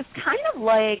 It's kind of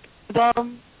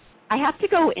I have to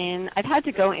go in. I've had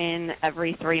to go in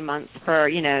every 3 months for,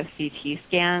 CT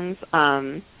scans.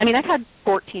 I've had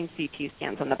 14 CT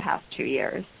scans in the past 2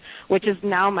 years, which is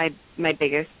now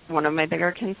one of my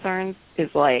bigger concerns is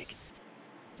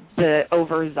the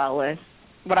overzealous,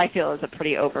 what I feel is a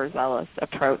pretty overzealous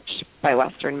approach by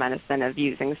Western medicine of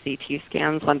using CT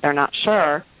scans when they're not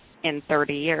sure in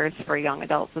 30 years for young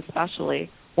adults especially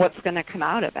what's going to come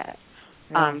out of it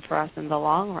for us in the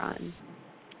long run.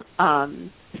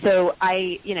 So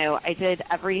I did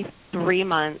every 3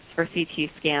 months for CT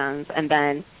scans, and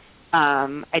then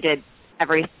I did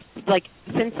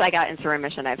since I got into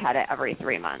remission, I've had it every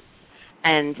 3 months.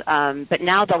 And but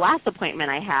now the last appointment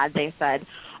I had, they said,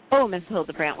 "Oh, Ms.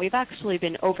 Hildebrandt, we've actually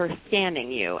been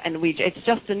overscanning you, and it's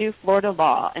just a new Florida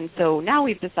law, and so now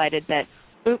we've decided that,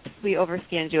 oops, we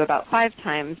overscanned you about 5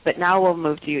 times, but now we'll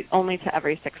move you only to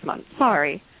every 6 months.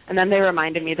 Sorry." And then they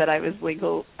reminded me that I was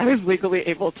legally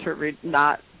able to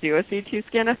not do a CT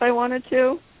scan if I wanted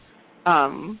to.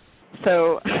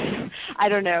 So I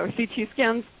don't know. CT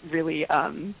scans really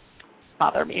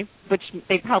bother me, which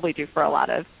they probably do for a lot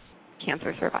of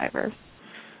cancer survivors.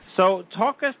 So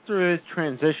talk us through this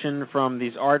transition from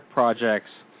these art projects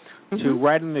to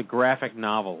writing the graphic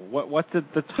novel. What's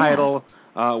the title?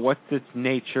 What's its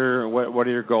nature? What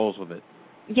are your goals with it?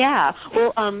 Yeah.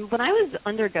 Well, when I was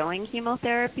undergoing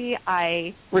chemotherapy,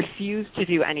 I refused to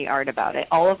do any art about it.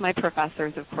 All of my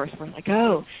professors, of course, were like,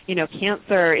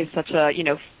 cancer is such a,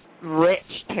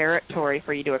 rich territory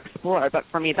for you to explore. But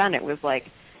for me then, it was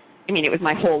it was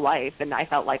my whole life, and I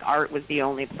felt like art was the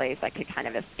only place I could kind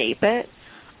of escape it.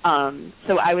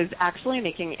 So I was actually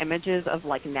making images of,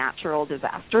 natural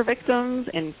disaster victims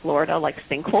in Florida,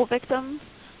 sinkhole victims.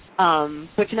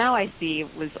 Which now I see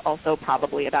was also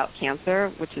probably about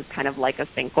cancer, which is kind of like a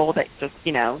sinkhole that just,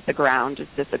 the ground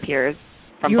just disappears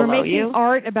from below you. You were making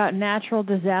art about natural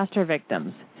disaster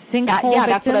victims. Sinkhole victims?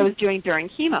 That's what I was doing during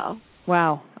chemo.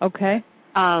 Wow. Okay.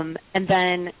 And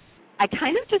then I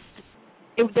kind of just,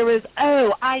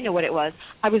 I know what it was.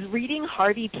 I was reading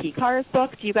Harvey Picar's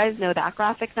book. Do you guys know that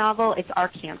graphic novel? It's Our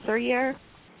Cancer Year.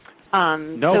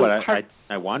 No, but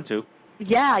I want to.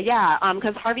 Yeah,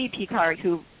 because Harvey Picar,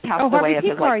 who passed away. Harvey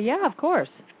of Picar, his, yeah, of course.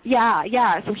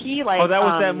 Yeah, so he that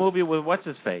was that movie with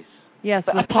what's-his-face? Yes,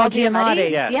 with Paul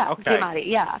Giamatti. Yes, yeah, okay. Giamatti,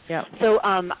 yeah. Yep. So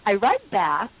I read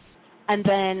that, and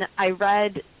then I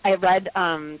read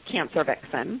Cancer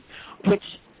Vixen,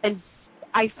 and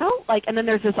I felt like, and then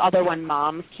there's this other one,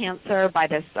 Mom's Cancer, by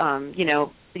this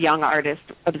young artist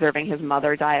observing his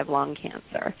mother die of lung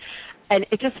cancer, and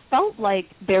it just felt like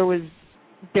there was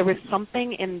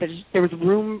something there was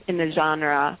room in the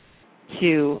genre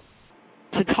to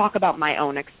talk about my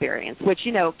own experience, which,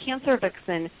 Cancer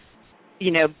Vixen,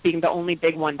 being the only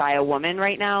big one by a woman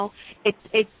right now,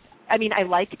 I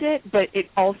liked it, but it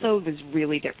also was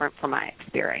really different from my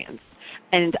experience.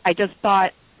 And I just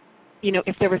thought,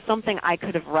 if there was something I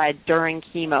could have read during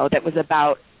chemo that was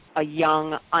about a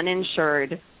young,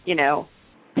 uninsured,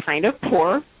 kind of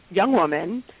poor young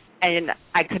woman, and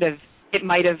it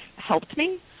might have helped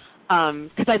me.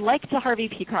 Because I liked Harvey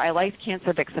Picar, I liked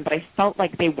Cancer Vixen, but I felt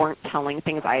like they weren't telling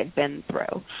things I had been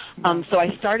through. So I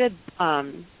started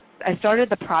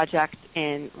the project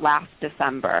in last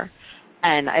December,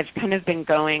 and I've kind of been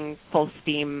going full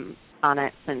steam on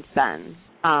it since then.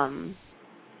 But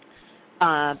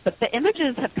the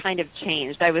images have kind of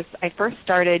changed. I first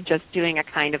started just doing a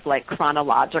kind of like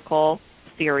chronological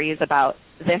series about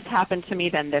this happened to me,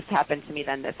 then this happened to me,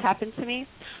 then this happened to me.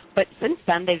 But since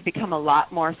then, they've become a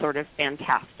lot more sort of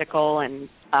fantastical and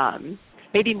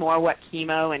maybe more what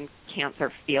chemo and cancer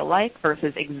feel like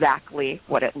versus exactly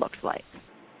what it looks like.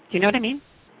 Do you know what I mean?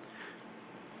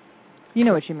 You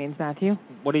know what she means, Matthew.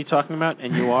 What are you talking about?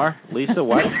 And you are? Lisa,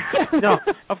 what? No,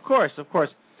 of course.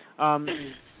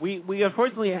 We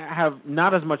unfortunately have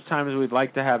not as much time as we'd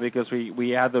like to have because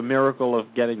we had the miracle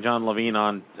of getting John Levine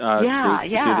on to do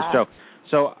the show.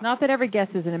 So not that every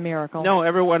guest isn't a miracle. No,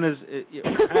 everyone is.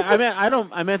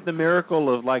 I meant the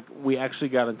miracle of like we actually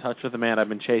got in touch with a man I've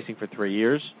been chasing for 3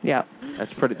 years. Yeah,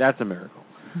 that's a miracle.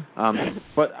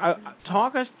 But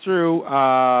talk us through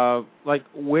like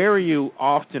where are you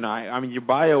off tonight? I mean, your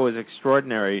bio is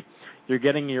extraordinary. You're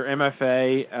getting your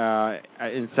MFA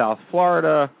in South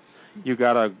Florida. You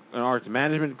got an arts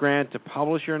management grant to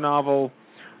publish your novel.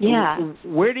 Yeah.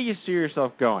 Where do you see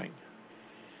yourself going?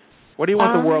 What do you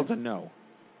want the world to know?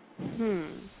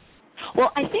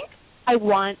 Well, I think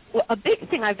a big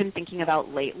thing I've been thinking about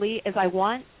lately is I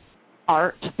want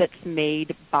art that's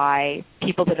made by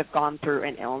people that have gone through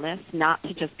an illness, not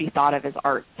to just be thought of as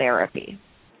art therapy.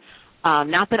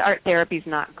 Not that art therapy is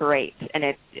not great, and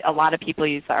a lot of people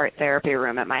use the art therapy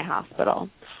room at my hospital.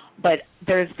 But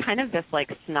there's kind of this like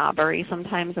snobbery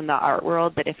sometimes in the art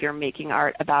world that if you're making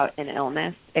art about an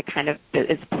illness, it kind of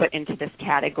is put into this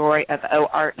category of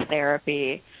art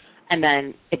therapy, and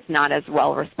then it's not as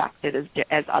well respected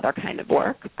as other kind of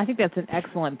work. I think that's an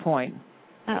excellent point.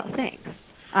 Oh, thanks.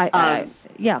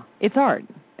 Yeah, it's art.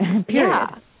 Period.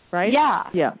 Yeah. Right?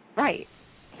 Yeah. Right.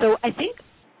 So I think,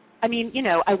 I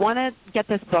want to get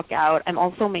this book out. I'm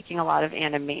also making a lot of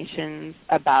animations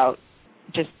about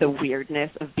just the weirdness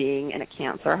of being in a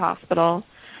cancer hospital.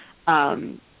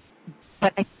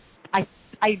 But I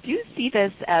do see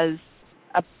this as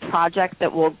a project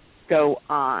that will go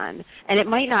on. And it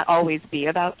might not always be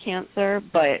about cancer,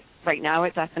 but right now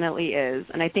it definitely is.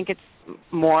 And I think it's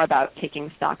more about taking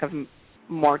stock of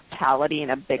mortality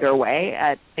in a bigger way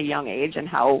at a young age and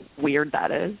how weird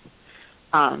that is.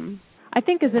 I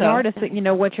think as an artist,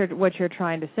 what you're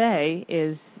trying to say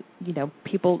is,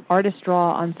 artists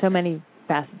draw on so many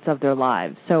facets of their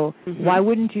lives. So why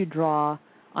wouldn't you draw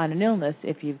on an illness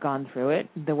if you've gone through it,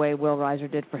 the way Will Reiser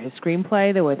did for his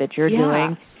screenplay, the way that you're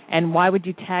doing? And why would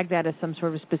you tag that as some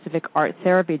sort of specific art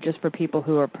therapy just for people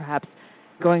who are perhaps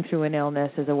going through an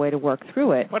illness as a way to work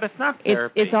through it? But it's not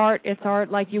therapy. It's art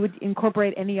like you would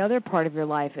incorporate any other part of your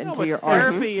life into your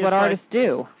art. What artists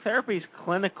do. Therapy is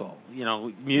clinical,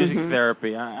 music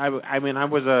therapy. I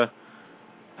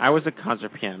was a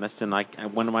concert pianist, and like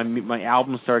when my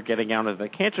albums started getting out of the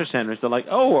cancer centers, they're like,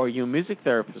 "Oh, are you a music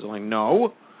therapist?" I'm like,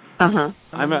 "No, I'm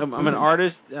an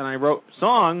artist, and I wrote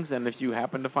songs, and if you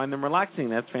happen to find them relaxing,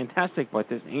 that's fantastic. But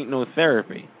this ain't no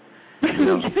therapy."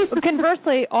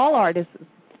 Conversely, all art is,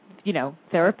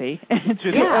 therapy.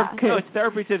 It's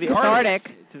therapy to the artist.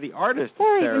 To the artist,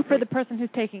 or therapy. even for the person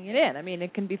who's taking it in. I mean,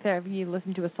 it can be therapy. You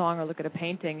listen to a song or look at a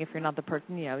painting. If you're not the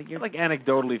person, you're like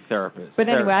anecdotally therapist. But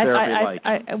anyway,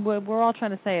 we're all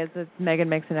trying to say is that Megan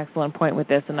makes an excellent point with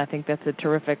this, and I think that's a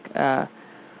terrific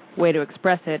way to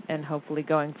express it, and hopefully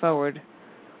going forward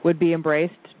would be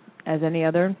embraced as any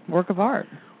other work of art.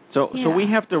 So we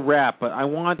have to wrap, but I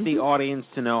want the audience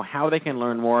to know how they can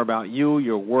learn more about you,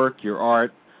 your work, your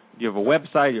art. Do you have a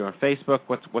website? You're on Facebook.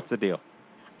 What's the deal?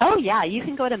 Oh, yeah. You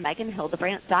can go to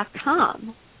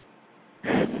meganhildebrand.com.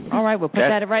 All right. We'll put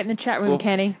that right in the chat room,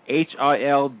 Kenny.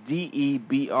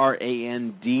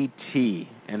 HILDEBRANDT.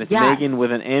 And it's Megan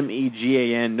with an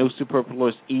MEGAN, no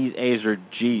superfluous E's, A's, or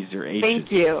G's, or H's.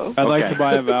 Thank you. I'd like to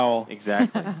buy a vowel.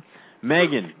 Exactly.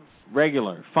 Megan,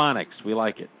 regular, phonics. We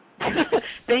like it.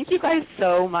 Thank you guys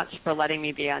so much for letting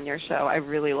me be on your show. I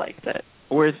really liked it.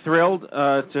 We're thrilled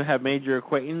to have made your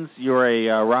acquaintance. You're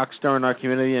a rock star in our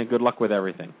community, and good luck with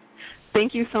everything.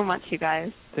 Thank you so much, you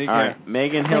guys. Take care. All right,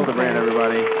 Megan Hildebrand,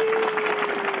 everybody.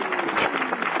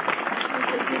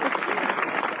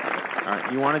 All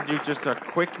right, you want to do just a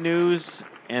quick news,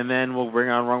 and then we'll bring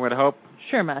on Wrong Way to Hope?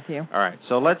 Sure, Matthew. All right,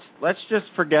 so let's just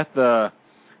forget the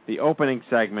opening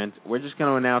segment. We're just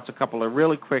going to announce a couple of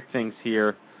really quick things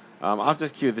here. I'll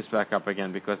just cue this back up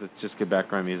again because it's just good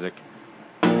background music.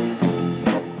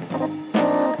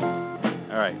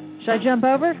 All right. Should I jump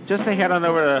over? Just say head on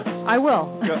over to... I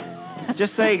will.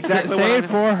 Just say exactly say it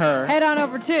for her. Head on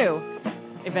over to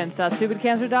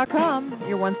events.stupidcancer.com,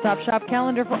 your one-stop shop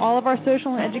calendar for all of our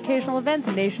social and educational events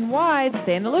nationwide.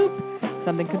 Stay in the loop.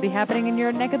 Something could be happening in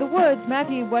your neck of the woods.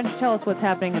 Matthew, why don't you tell us what's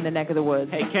happening in the neck of the woods?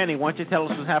 Hey, Kenny, why don't you tell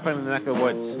us what's happening in the neck of the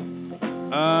woods?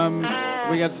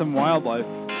 We got some wildlife.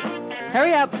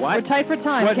 Hurry up. What? We're tight for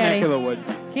time, What Kenny. neck of the woods?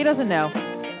 He doesn't know.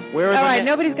 All right,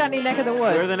 nobody's got any neck of the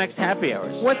woods. Where are the next happy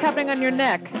hours? What's happening on your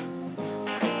neck?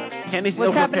 Kenny's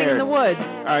What's happening in the woods?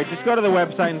 All right, just go to the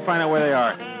website and find out where they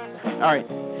are. All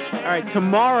right,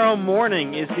 tomorrow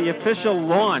morning is the official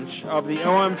launch of the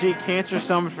OMG Cancer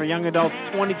Summit for Young Adults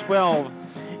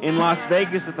 2012 in Las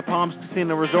Vegas at the Palms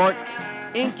Casino Resort.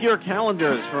 Ink your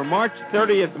calendars for March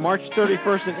 30th, March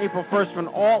 31st, and April 1st for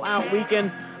an all-out weekend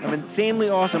of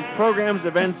insanely awesome programs,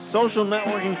 events, social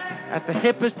networking at the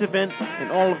hippest event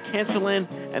in all of Cancerland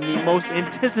and the most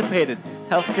anticipated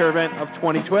healthcare event of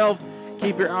 2012.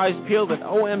 Keep your eyes peeled at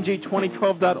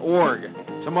omg2012.org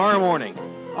tomorrow morning.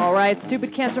 All right,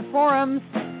 Stupid Cancer Forums.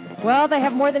 Well, they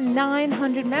have more than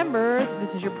 900 members.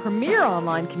 This is your premier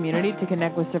online community to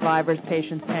connect with survivors,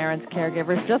 patients, parents,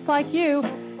 caregivers just like you.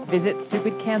 Visit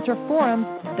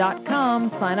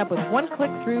stupidcancerforums.com. Sign up with one click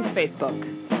through Facebook.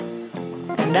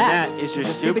 And that is your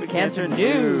Stupid Cancer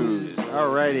News. All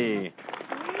righty.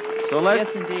 So let's...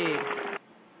 Yes, indeed.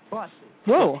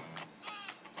 Whoa.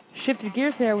 Shifted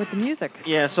gears there with the music.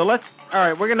 Yeah, so let's... All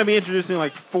right, we're going to be introducing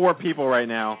like 4 people right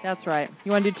now. That's right.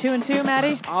 You want to do 2 and 2,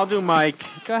 Maddie? I'll do Mike.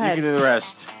 Go ahead. You can do the rest.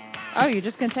 Oh, you're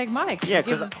just going to take Mike. Yeah,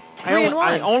 because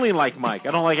I only like Mike.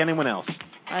 I don't like anyone else.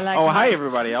 I like Mike. Hi,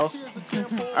 everybody else.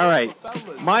 All right.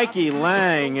 Mikey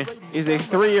Lang is a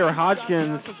 3-year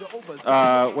Hodgkin's...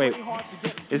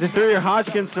 is a 3-year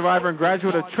Hodgkin survivor and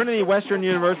graduate of Trinity Western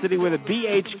University with a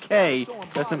BHK,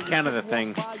 that's some Canada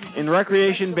thing, in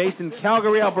recreation based in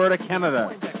Calgary, Alberta, Canada.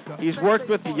 He's worked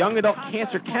with the Young Adult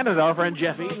Cancer Canada, our friend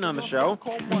Jeff Eaton on the show,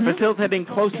 facilitating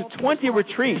close to 20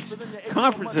 retreats,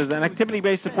 conferences, and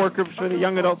activity-based support groups for the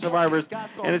young adult survivors,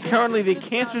 and is currently the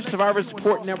Cancer Survivor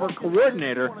Support Network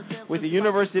Coordinator with the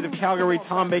University of Calgary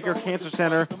Tom Baker Cancer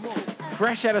Center.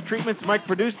 Fresh out of treatments, Mike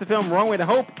produced the film Wrong Way to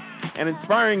Hope, an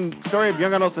inspiring story of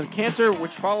young adults and cancer,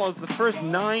 which follows the first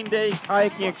 9-day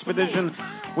kayaking expedition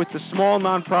with the small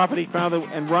nonprofit he founded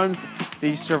and runs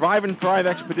the Survive and Thrive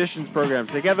Expeditions program.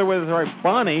 Together with his wife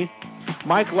Bonnie,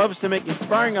 Mike loves to make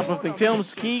inspiring, uplifting films,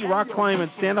 ski, rock climb,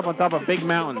 and stand up on top of big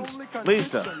mountains.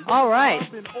 Lisa. All right.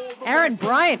 Aaron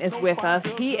Bryant is with us.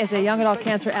 He is a young adult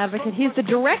cancer advocate. He's the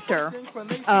director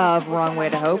of Wrong Way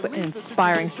to Hope, an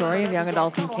inspiring story of young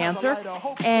adults and cancer.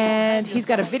 And he's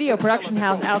got a video production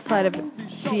house outside of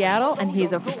Seattle, and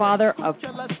he's a father of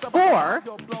 4.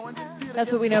 That's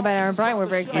what we know about Aaron Bryant. We're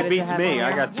very excited to have him. He beats me.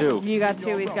 I got 2. You got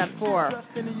 2. He's got 4.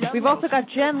 We've also got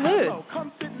Jen LUCE.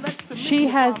 She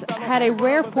has had a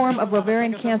rare form of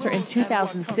ovarian cancer in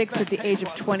 2006 at the age of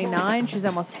 29. She's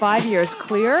almost 5 years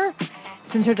clear.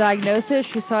 Since her diagnosis,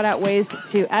 she sought out ways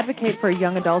to advocate for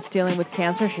young adults dealing with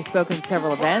cancer. She's spoken at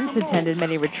several events, attended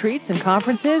many retreats and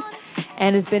conferences,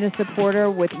 and has been a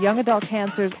supporter with Young Adult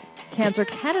Cancer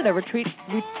Canada Retreat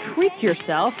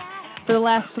Yourself for the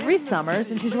last 3 summers,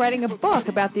 and she's writing a book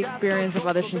about the experience of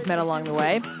others she's met along the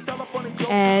way.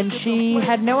 And she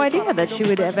had no idea that she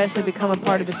would eventually become a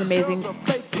part of this amazing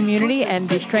community and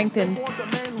be strengthened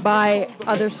by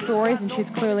other stories, and she's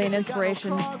clearly an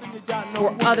inspiration for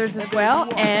others as well.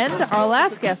 And our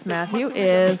last guest, Matthew,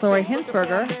 is LAURIE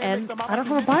HINSPERGER, and I don't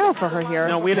have a bio for her here.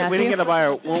 No, we didn't get a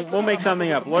bio. We'll make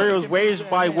something up. LAURIE was raised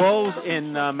by wolves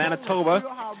in Manitoba.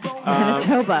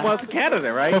 Manitoba. Well, it's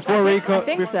Canada, right? I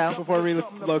think so. Before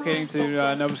relocating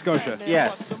to Nova Scotia.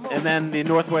 Yes, and then the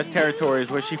Northwest Territories,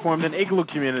 where she formed an igloo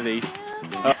community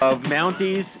of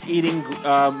Mounties eating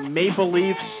maple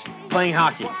leaves, playing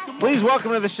hockey. Please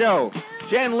welcome to the show,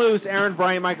 Jen Luce, Aaron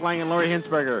Bryant, Mike Lang, and Laurie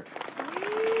Hinsperger.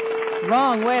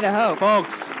 Wrong way to hope. Folks.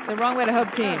 The wrong way to hope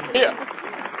team. Yeah.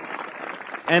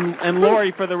 And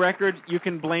Laurie, for the record, you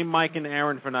can blame Mike and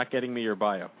Aaron for not getting me your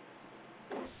bio.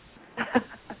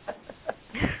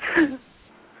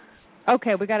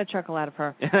 Okay, we got a chuckle out of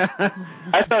her.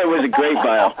 I thought it was a great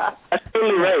bio. That's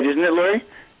totally right, isn't it, Laurie?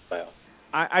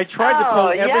 I tried to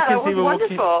pull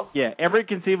every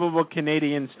conceivable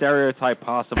Canadian stereotype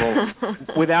possible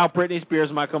without Britney Spears,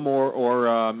 Michael Moore,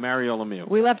 or Mario Lemieux.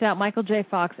 We left out Michael J.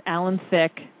 Fox, Alan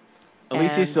Thicke,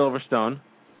 Alicia Silverstone.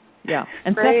 Yeah,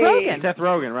 and Seth Rogen. Seth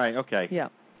Rogen, right? Okay. Yeah.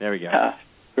 There we go.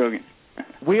 Rogen.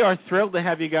 We are thrilled to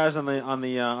have you guys on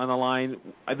the line.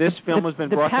 This film has been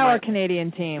brought to the Power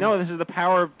Canadian team. No, this is the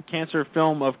Power Cancer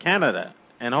Film of Canada,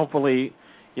 and hopefully,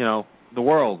 the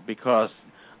world. Because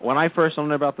when I first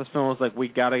learned about this film, I was like, we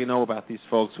got to know about these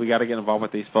folks. We got to get involved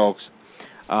with these folks.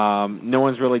 No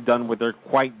one's really done what they're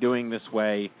quite doing this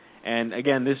way. And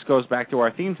again, this goes back to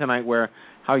our theme tonight, where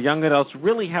how young adults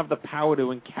really have the power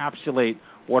to encapsulate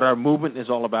what our movement is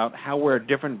all about, how we're a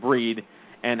different breed,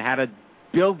 and how to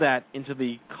build that into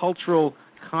the cultural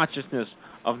consciousness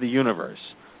of the universe.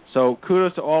 So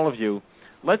kudos to all of you.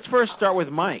 Let's first start with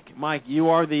Mike. Mike, you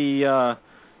are the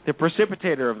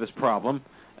precipitator of this problem,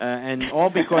 and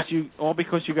all because you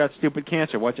got stupid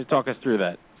cancer. Why don't you talk us through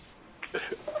that?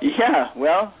 Yeah,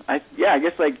 well, I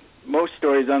guess like most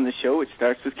stories on the show, it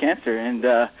starts with cancer, and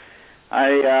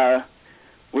I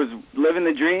was living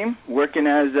the dream, working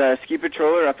as a ski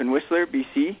patroller up in Whistler,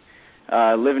 BC,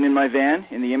 living in my van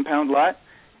in the impound lot,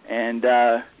 and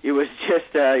it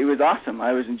was awesome.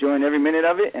 I was enjoying every minute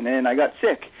of it, and then I got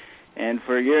sick, and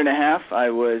for a year and a half, I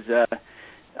was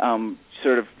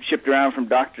sort of shipped around from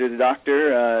doctor to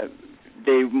doctor.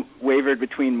 They wavered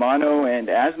between mono and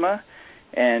asthma,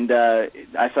 and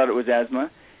I thought it was asthma.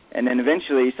 And then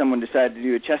eventually someone decided to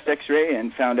do a chest X-ray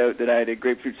and found out that I had a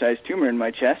grapefruit-sized tumor in my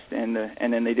chest, and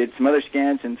then they did some other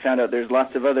scans and found out there's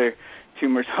lots of other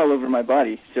tumors all over my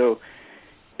body. So,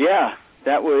 yeah,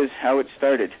 that was how it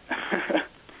started.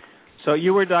 So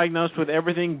you were diagnosed with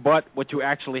everything but what you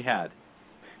actually had?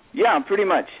 Yeah, pretty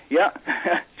much, yeah.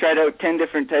 Tried out 10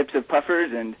 different types of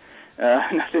puffers, and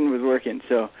nothing was working.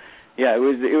 So, yeah, it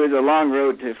was a long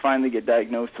road to finally get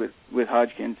diagnosed with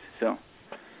Hodgkin's, so...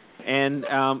 And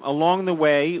along the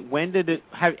way, when did it?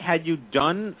 Had you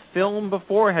done film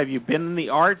before? Have you been in the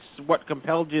arts? What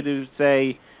compelled you to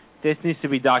say this needs to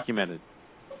be documented?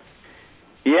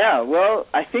 Yeah, well,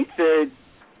 I think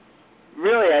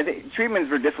treatments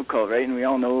were difficult, right? And we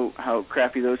all know how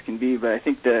crappy those can be. But I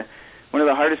think one of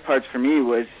the hardest parts for me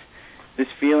was this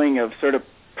feeling of sort of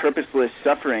purposeless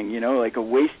suffering, like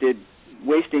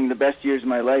wasting the best years of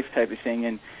my life type of thing.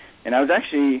 And I was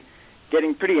actually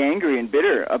getting pretty angry and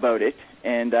bitter about it,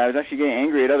 and I was actually getting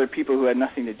angry at other people who had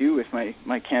nothing to do with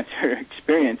my cancer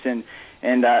experience, and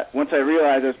once I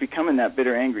realized I was becoming that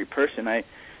bitter, angry person, I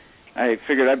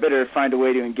figured I better find a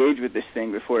way to engage with this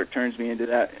thing before it turns me into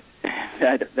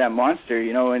that monster,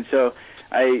 and so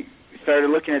I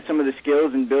started looking at some of the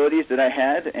skills and abilities that I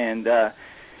had, and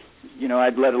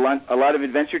I'd led a lot of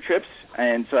adventure trips,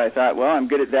 and so I thought, well, I'm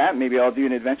good at that, maybe I'll do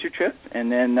an adventure trip,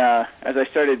 and then as I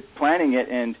started planning it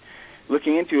and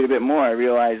looking into it a bit more, I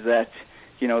realized that,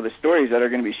 the stories that are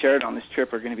going to be shared on this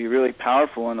trip are going to be really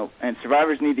powerful, and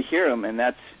survivors need to hear them, and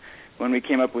that's when we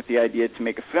came up with the idea to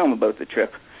make a film about the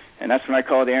trip, and that's when I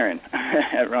called Aaron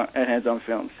at Hands On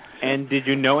Films. And did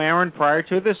you know Aaron prior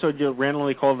to this, or did you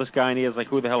randomly call this guy and he was like,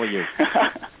 who the hell are you?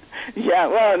 Yeah,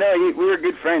 well, no, we were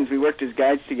good friends. We worked as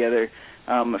guides together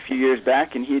a few years back,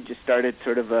 and he had just started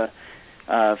sort of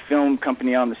a film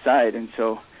company on the side, and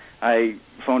so I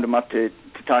phoned him up to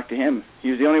talk to him. He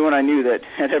was the only one I knew that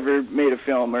had ever made a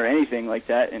film or anything like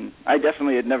that, and I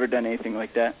definitely had never done anything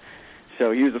like that.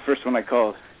 So he was the first one I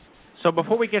called. So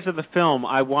before we get to the film,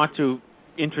 I want to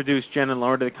introduce Jen and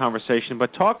Laura to the conversation,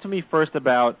 but talk to me first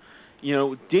about,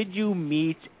 did you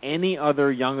meet any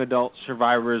other young adult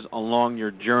survivors along your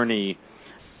journey?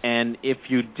 And if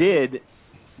you did,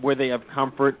 were they of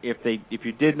comfort? If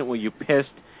you didn't, were you pissed?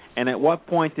 And at what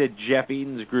point did Jeff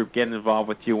Eaton's group get involved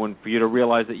with you, and for you to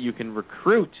realize that you can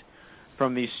recruit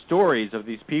from these stories of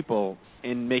these people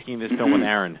in making this film with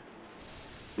Aaron?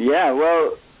 Yeah,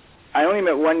 well, I only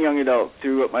met one young adult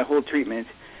throughout my whole treatment,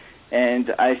 and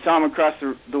I saw him across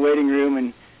the waiting room,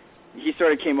 and he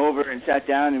sort of came over and sat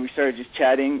down, and we started just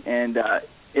chatting, and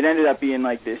it ended up being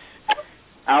like this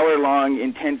hour-long,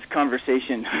 intense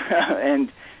conversation, and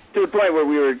to the point where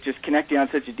we were just connecting on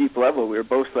such a deep level. We were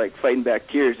both like fighting back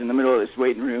tears in the middle of this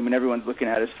waiting room, and everyone's looking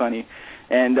at us funny.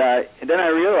 And then I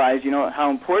realized, how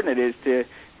important it is to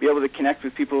be able to connect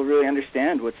with people who really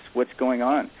understand what's going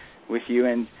on with you.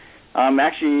 And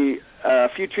actually, a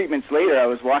few treatments later, I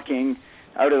was walking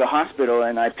out of the hospital,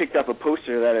 and I picked up a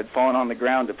poster that had fallen on the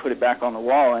ground to put it back on the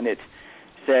wall, and it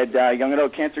said, Young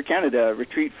Adult Cancer Canada,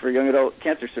 retreat for young adult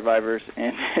cancer survivors.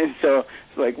 And so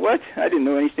it's like, what? I didn't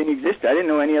know anything existed. I didn't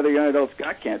know any other young adults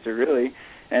got cancer, really.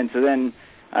 And so then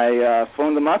I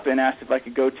phoned them up and asked if I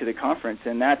could go to the conference,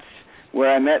 and that's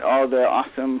where I met all the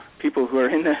awesome people who are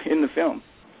in the film.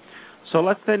 So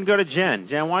let's then go to Jen.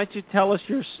 Jen, why don't you tell us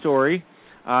your story?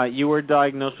 You were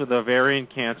diagnosed with ovarian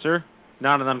cancer,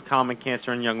 not an uncommon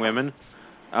cancer in young women.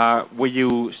 Were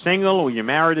you single? Were you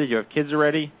married? Did you have kids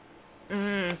already?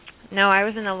 No, I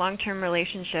was in a long-term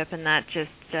relationship, and that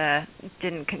just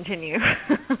didn't continue.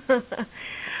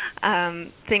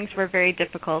 Things were very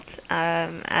difficult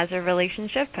as a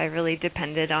relationship. I really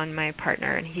depended on my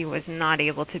partner, and he was not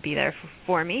able to be there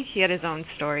for me. He had his own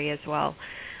story as well.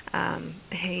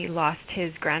 He lost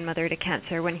his grandmother to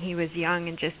cancer when he was young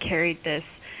and just carried this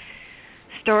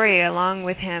story along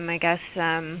with him, I guess,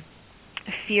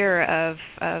 fear of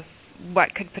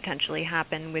what could potentially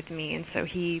happen with me, and so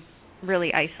he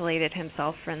really isolated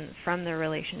himself from the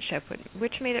relationship,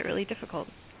 which made it really difficult.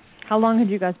 How long had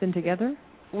you guys been together?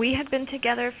 We had been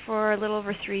together for a little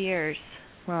over 3 years.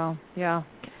 Wow, yeah.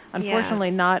 Unfortunately,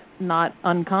 not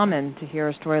uncommon to hear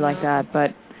a story like that,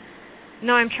 but...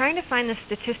 No, I'm trying to find the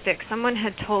statistics. Someone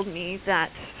had told me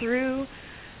that through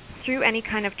any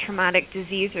kind of traumatic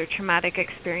disease or traumatic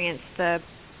experience, the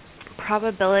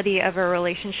probability of a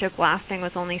relationship lasting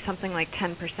was only something like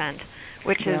 10%,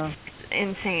 which is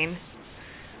insane.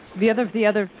 The other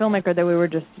filmmaker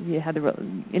that you had the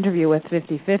interview with,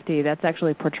 50/50, that's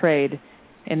actually portrayed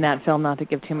in that film, not to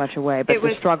give too much away, but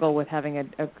the struggle with having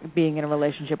being in a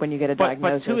relationship when you get a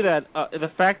diagnosis. But to that, the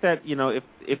fact that,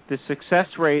 if the success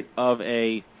rate of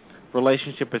a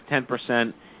relationship is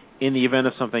 10%, in the event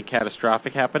of something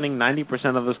catastrophic happening,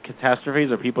 90% of those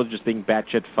catastrophes are people just being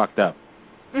batshit fucked up.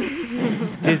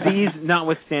 Disease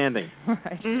notwithstanding.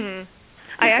 Right. Mm-hmm.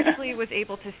 I actually was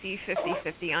able to see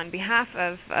 50/50 on behalf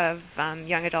of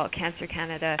Young Adult Cancer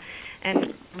Canada,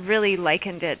 and really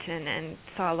likened it and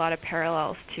saw a lot of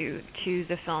parallels to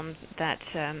the film that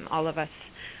all of us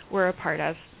were a part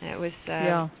of. It was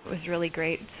really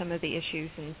great, some of the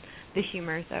issues and the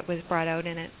humor that was brought out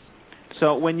in it.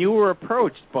 So when you were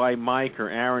approached by Mike or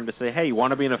Aaron to say, hey, you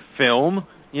want to be in a film,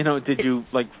 did you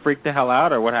freak the hell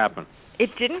out, or what happened? It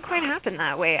didn't quite happen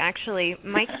that way, actually.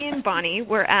 Mikey and Bonnie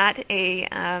were at a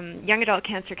Young Adult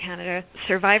Cancer Canada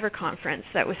Survivor Conference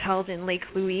that was held in Lake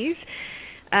Louise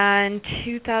in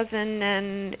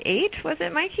 2008, was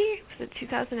it, Mikey? Was it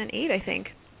 2008, I think?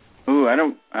 Ooh, I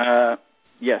don't,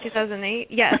 yes. 2008?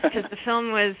 Yes, because the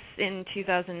film was in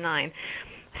 2009.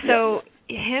 So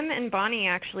him and Bonnie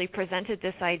actually presented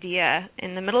this idea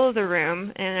in the middle of the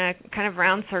room in a kind of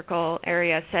round circle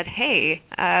area, said, hey,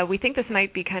 we think this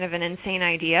might be kind of an insane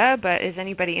idea, but is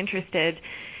anybody interested?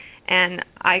 And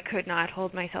I could not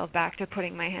hold myself back to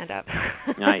putting my hand up.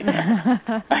 Nice.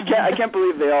 I can't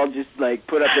believe they all just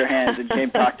put up their hands and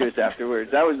came talk to us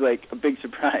afterwards. That was a big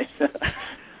surprise.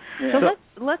 So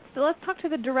let's talk to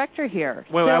the director here.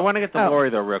 Wait, I want to get to Laurie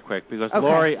though real quick, because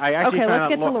Laurie, I actually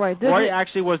found out Laurie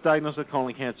actually was diagnosed with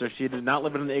colon cancer. She did not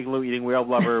live in an igloo eating whale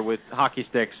blubber with hockey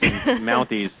sticks and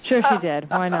Mounties. Sure she did.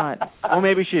 Why not? Well,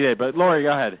 maybe she did, but Laurie,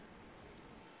 go ahead.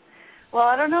 Well,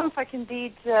 I don't know if I can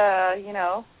beat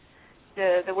the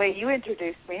way you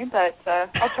introduced me, but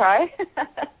I'll try.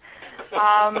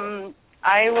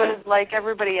 I was like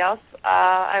everybody else.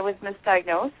 I was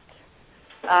misdiagnosed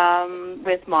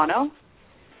with mono,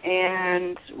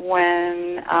 and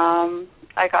when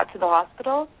I got to the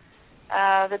hospital,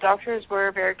 the doctors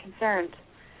were very concerned.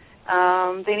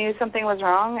 They knew something was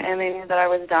wrong, and they knew that I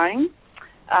was dying,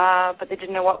 but they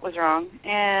didn't know what was wrong,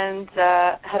 and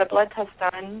had a blood test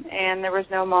done, and there was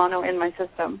no mono in my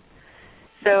system.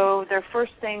 So their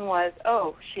first thing was,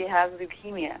 oh, she has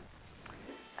leukemia.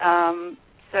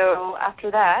 So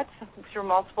after that, through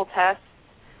multiple tests,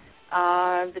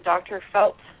 the doctor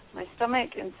felt my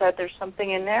stomach and said there's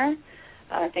something in there.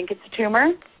 I think it's a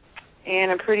tumor,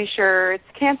 and I'm pretty sure it's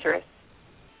cancerous.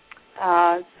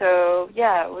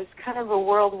 It was kind of a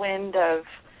whirlwind of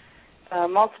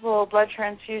multiple blood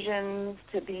transfusions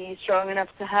to be strong enough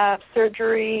to have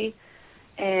surgery,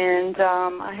 and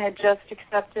I had just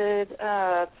accepted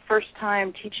a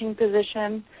first-time teaching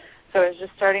position, so I was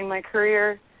just starting my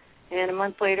career, and a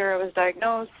month later I was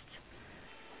diagnosed.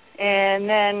 And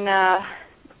then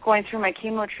going through my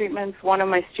chemo treatments, one of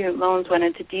my student loans went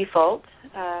into default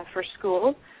for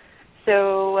school.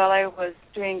 So while I was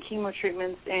doing chemo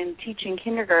treatments and teaching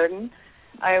kindergarten,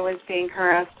 I was being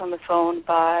harassed on the phone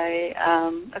by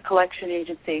a collection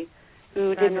agency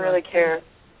who didn't really care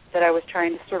that I was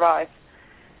trying to survive.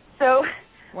 So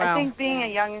I think being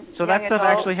a young that stuff adult,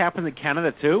 actually happened in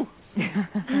Canada too?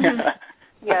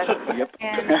 Yes. Yep.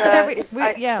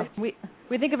 And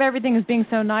we think of everything as being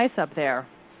so nice up there.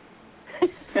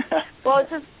 Well, it's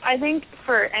just, I think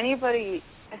for anybody,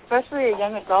 especially a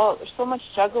young adult, there's so much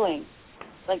juggling.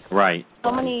 Like right.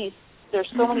 There's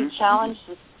so many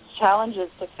challenges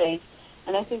to face,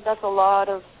 and I think that's a lot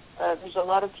of there's a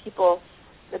lot of people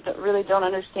that really don't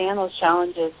understand those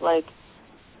challenges. Like,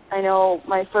 I know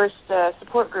my first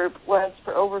support group was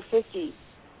for over 50.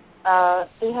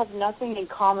 They have nothing in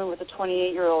common with a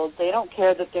 28-year-old. They don't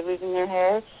care that they're losing their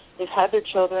hair. They've had their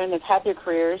children. They've had their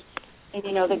careers. And,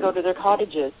 they go to their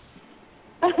cottages.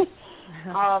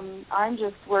 I'm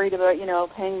just worried about,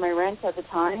 paying my rent at the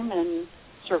time and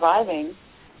surviving.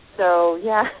 So,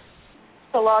 yeah,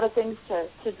 it's a lot of things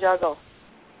to juggle.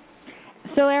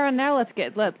 So, Aaron, now let's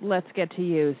get to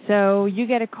you. So you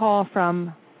get a call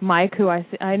from Mike, who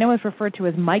I know is referred to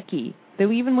as Mikey.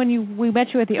 Though even when we met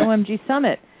you at the OMG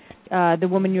Summit, the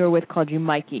woman you were with called you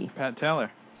Mikey. Pat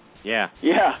Taylor. Yeah.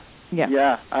 Yeah. Yeah.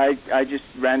 Yeah, I just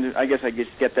I guess I just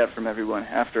get that from everyone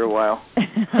after a while.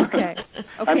 Okay.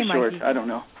 I'm Mikey. short. I don't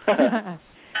know.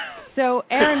 So,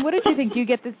 Aaron, what did you think? You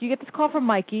get this call from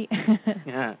Mikey.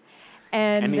 Yeah.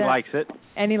 And he likes it.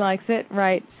 And he likes it,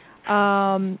 right?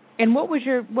 And what was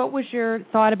your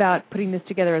thought about putting this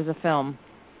together as a film?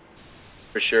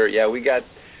 For sure. Yeah, we got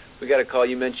a call.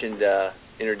 You mentioned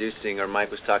introducing, or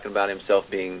Mike was talking about himself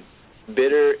being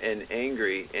bitter and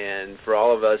angry, and for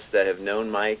all of us that have known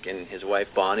Mike and his wife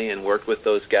Bonnie and worked with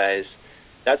those guys,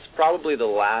 that's probably the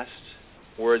last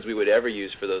words we would ever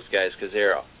use for those guys, because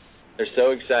they're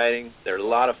so exciting, they're a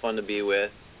lot of fun to be with,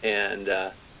 and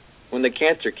when the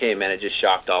cancer came, man, it just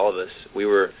shocked all of us. We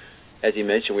were, as you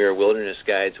mentioned, we were wilderness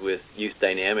guides with Youth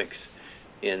Dynamics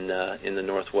in the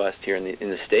Northwest here in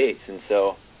the States, and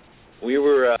so we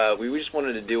just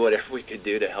wanted to do whatever we could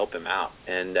do to help him out.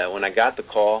 And when I got the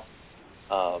call,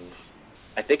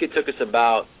 I think it took us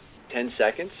about 10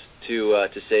 seconds to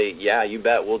say, yeah, you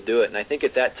bet, we'll do it. And I think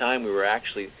at that time we were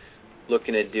actually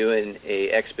looking at doing a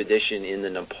expedition in the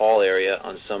Nepal area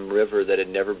on some river that had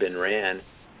never been ran.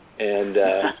 And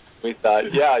we thought,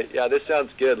 yeah, this sounds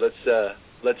good.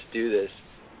 Let's do this.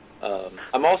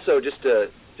 I'm also just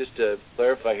to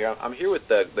clarify here, I'm here with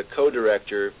the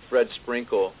co-director, Fred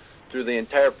Sprinkle. Through the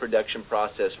entire production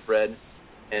process, Fred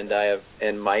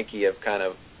and Mikey have kind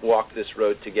of walked this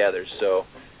road together. So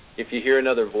if you hear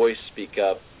another voice speak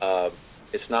up,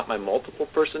 it's not my multiple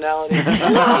personality.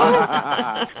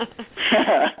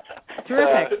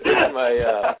 Terrific. It's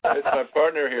my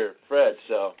partner here, Fred.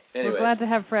 So anyway. We're glad to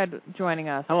have Fred joining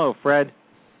us. Hello, Fred.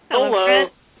 Hello.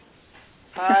 Fred.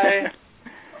 Hi.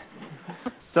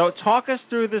 So talk us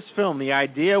through this film. The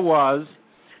idea was,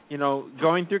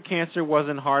 going through cancer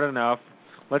wasn't hard enough.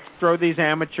 Let's throw these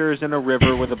amateurs in a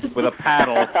river with a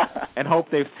paddle and hope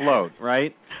they float,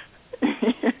 right?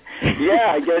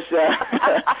 Yeah, I guess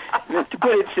to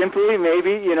put it simply,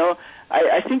 maybe,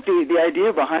 I think the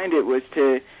idea behind it was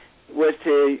to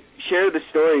share the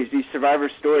stories, these survivor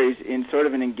stories, in sort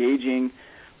of an engaging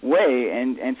way,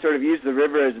 and sort of use the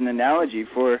river as an analogy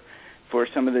for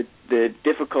some of the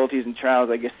difficulties and trials,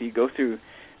 I guess, that you go through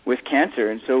with cancer.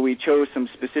 And so we chose some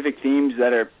specific themes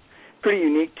that are pretty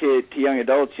unique to young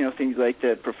adults, things like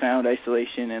the profound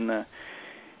isolation and the,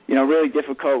 really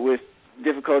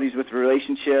difficulties with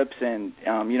relationships and,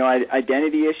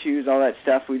 identity issues, all that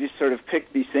stuff. We just sort of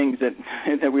picked these things that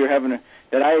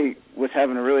I was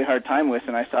having a really hard time with,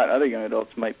 and I thought other young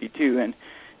adults might be too,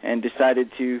 and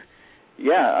decided to,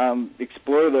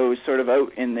 explore those sort of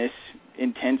out in this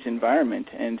intense environment.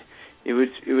 And it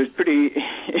was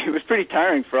pretty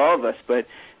tiring for all of us, but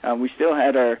we still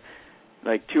had our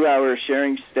 2-hour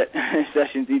sharing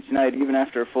sessions each night, even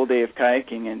after a full day of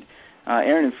kayaking. And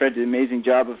Aaron and Fred did an amazing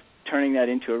job of turning that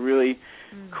into a really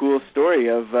cool story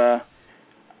of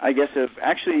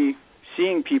actually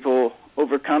seeing people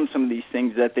overcome some of these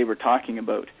things that they were talking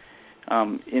about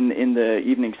in the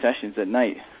evening sessions at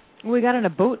night. We got in a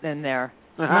boat in there.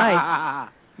 Nice.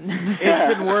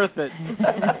 It's been worth it.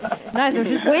 Nice. I was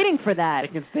just waiting for that.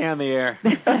 It can stay on the air.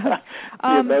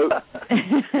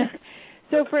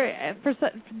 So for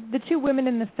the two women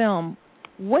in the film,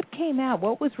 what came out?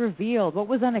 What was revealed? What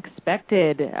was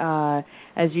unexpected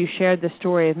as you shared the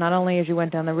stories, not only as you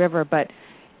went down the river, but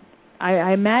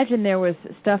I imagine there was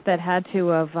stuff that had to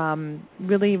have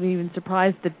really even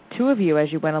surprised the two of you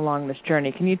as you went along this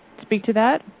journey. Can you speak to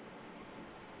that?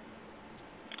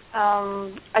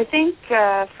 I think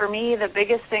for me, the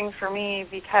biggest thing for me,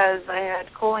 because I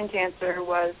had colon cancer,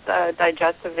 was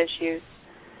digestive issues.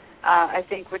 I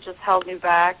think which has held me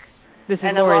back. This is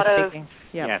and Laurie speaking.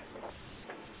 Yeah.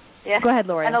 Yeah. Go ahead,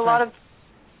 Laurie. And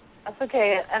that's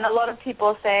okay. And a lot of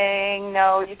people saying,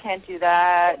 no, you can't do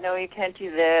that. No, you can't do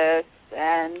this.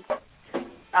 And,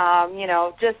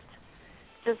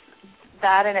 just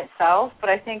that in itself. But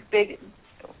I think the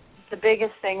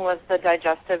biggest thing was the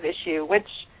digestive issue, which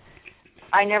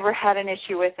I never had an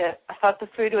issue with it. I thought the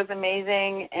food was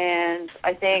amazing, and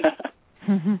I think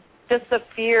just the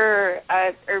fear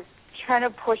or trying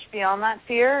to push beyond that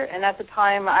fear. And at the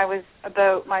time, I was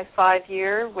about my 5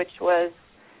 year, which was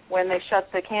when they shut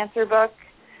the cancer book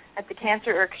at the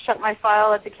cancer, or shut my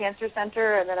file at the cancer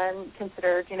center, and then I'm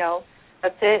considered,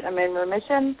 that's it, I'm in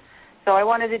remission. So I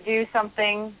wanted to do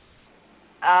something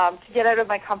to get out of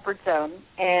my comfort zone,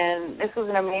 and this was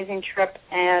an amazing trip,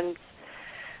 and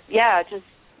yeah, just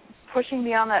pushing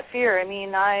beyond that fear. I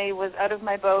mean, I was out of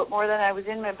my boat more than I was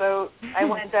in my boat. I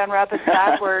went down rapids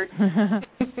backwards. I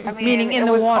mean, meaning in it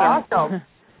the was water. Awesome.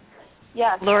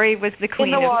 Yes. Laurie was the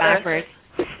queen of backwards.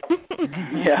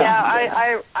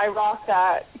 I rocked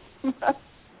that. Yeah,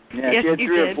 yes, she had you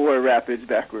 3 or did. 4 rapids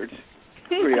backwards.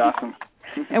 Pretty awesome.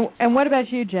 And what about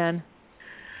you, Jen?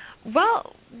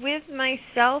 Well, with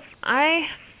myself, I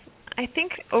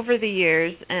think over the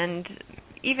years, and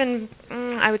even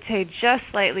I would say just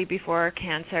slightly before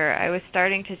cancer, I was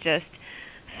starting to just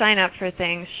sign up for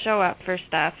things, show up for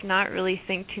stuff, not really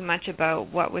think too much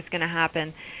about what was going to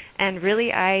happen. And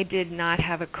really, I did not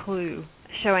have a clue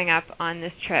showing up on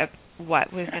this trip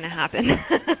what was going to happen.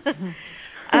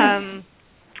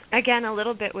 Again, a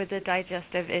little bit with the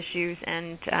digestive issues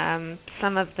and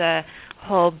some of the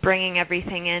whole bringing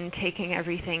everything in, taking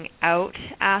everything out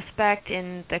aspect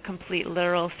in the complete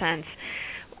literal sense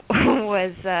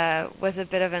was a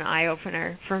bit of an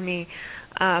eye-opener for me.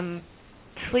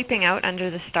 Sleeping out under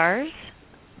the stars,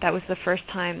 that was the first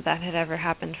time that had ever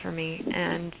happened for me,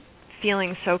 and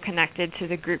feeling so connected to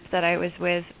the group that I was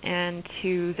with and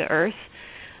to the earth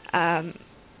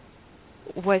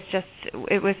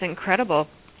it was incredible.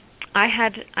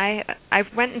 I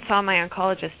went and saw my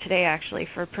oncologist today, actually,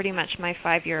 for pretty much my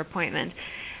 5-year appointment,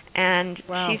 and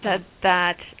she said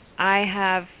that I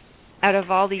have, out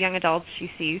of all the young adults she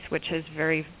sees, which is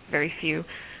very, very few,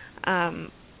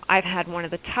 I've had one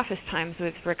of the toughest times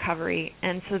with recovery,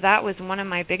 and so that was one of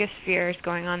my biggest fears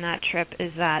going on that trip,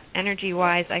 is that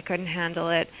energy-wise I couldn't handle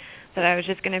it, that I was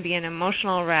just going to be an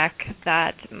emotional wreck,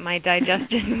 that my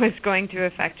digestion was going to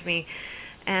affect me,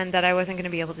 and that I wasn't going to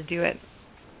be able to do it.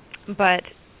 But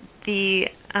the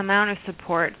amount of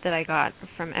support that I got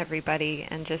from everybody,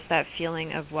 and just that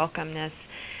feeling of welcomeness,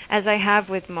 as I have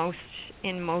with most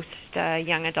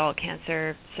young adult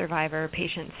cancer survivor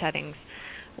patient settings,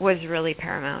 was really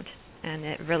paramount, and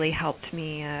it really helped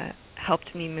me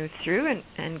move through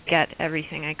and get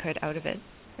everything I could out of it.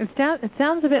 It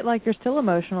sounds a bit like you're still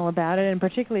emotional about it, and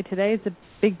particularly today is a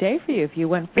big day for you if you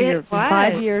went for your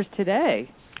 5 years today.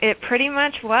 It pretty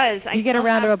much was. You get a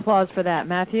round of applause for that,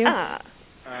 Matthew. Yeah.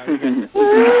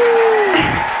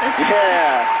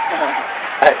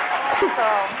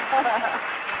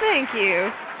 Thank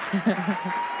you.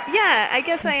 Yeah, I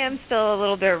guess I am still a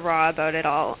little bit raw about it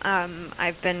all.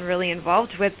 I've been really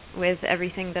involved with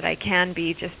everything that I can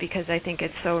be, just because I think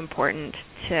it's so important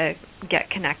to get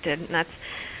connected, and that's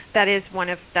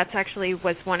actually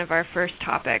was one of our first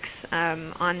topics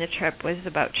on the trip, was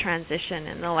about transition,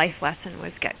 and the life lesson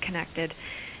was get connected,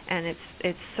 and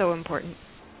it's so important.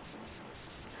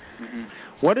 Mm-hmm.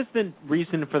 What is the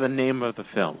reason for the name of the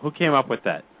film? Who came up with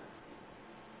that?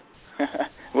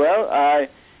 Well,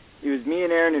 it was me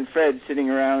and Aaron and Fred sitting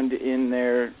around in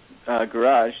their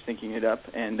garage thinking it up,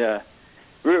 and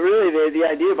really the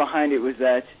idea behind it was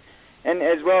that, and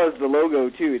as well as the logo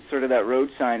too, it's sort of that road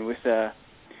sign with a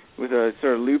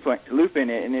sort of loop in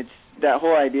it, and it's that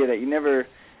whole idea that you never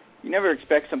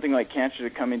expect something like cancer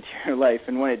to come into your life,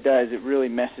 and when it does, it really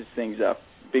messes things up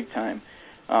big time.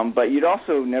 But you'd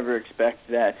also never expect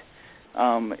that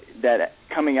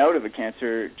coming out of a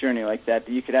cancer journey like that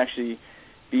you could actually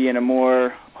be in a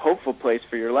more hopeful place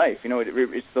for your life.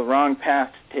 It's the wrong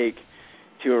path to take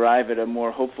to arrive at a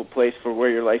more hopeful place for where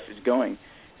your life is going.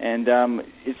 And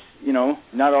it's,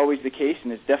 not always the case,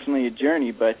 and it's definitely a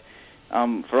journey, but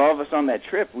for all of us on that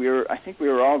trip, I think we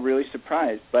were all really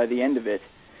surprised by the end of it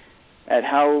at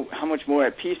how much more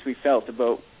at peace we felt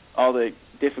about all the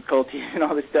difficulties and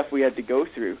all the stuff we had to go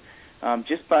through.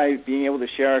 just by being able to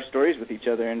share our stories with each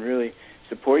other and really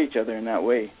support each other in that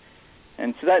way.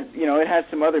 And so that, it has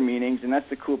some other meanings, and that's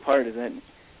the cool part, is that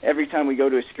every time we go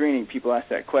to a screening, people ask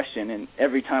that question, and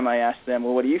every time I ask them,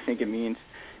 well, what do you think it means?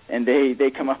 And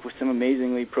they come up with some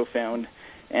amazingly profound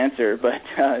answer, but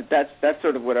that's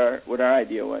sort of what our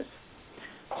idea was.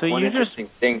 So one interesting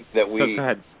thing that we... Go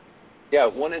ahead. Yeah,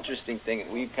 one interesting thing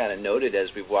that we've kind of noted as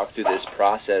we've walked through this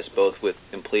process, both with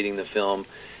completing the film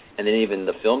and then even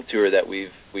the film tour that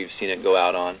we've seen it go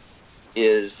out on,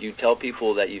 is you tell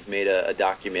people that you've made a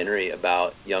documentary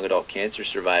about young adult cancer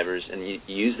survivors, and you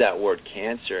use that word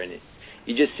cancer, and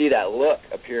you just see that look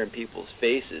appear in people's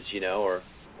faces, or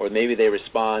maybe they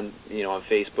respond, on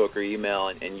Facebook or email,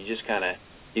 and you just kind of,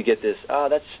 you get this, oh,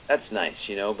 that's nice,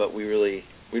 but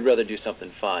we'd rather do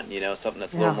something fun, something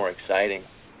that's a little more exciting.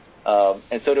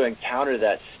 And so to encounter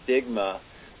that stigma,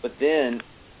 but then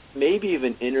maybe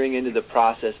even entering into the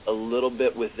process a little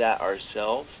bit with that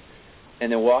ourselves,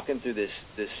 and then walking through this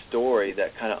story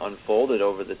that kind of unfolded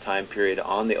over the time period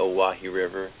on the Owyhee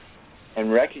River,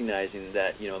 and recognizing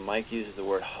that, Mike uses the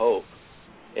word hope,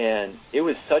 and it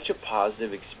was such a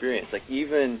positive experience. Like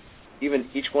even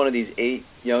each one of these 8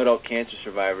 young adult cancer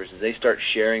survivors, as they start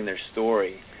sharing their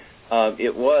story,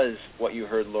 it was what you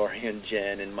heard Laurie and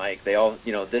Jen and Mike. They all,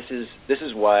 this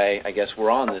is why I guess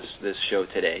we're on this show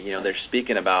today. They're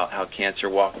speaking about how cancer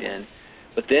walked in.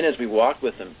 But then as we walked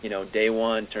with them, day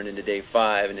 1 turned into day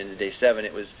 5 and into day 7,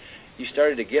 you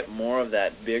started to get more of that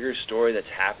bigger story that's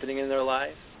happening in their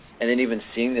life. And then even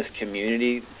seeing this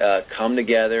community come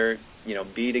together,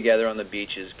 be together on the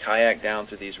beaches, kayak down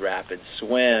through these rapids,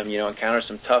 swim, encounter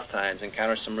some tough times,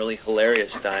 encounter some really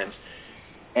hilarious times.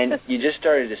 And you just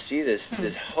started to see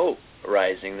this hope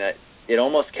rising that it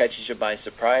almost catches you by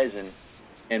surprise,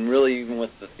 and really even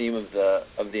with the theme of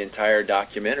the entire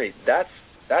documentary, that's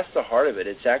the heart of it.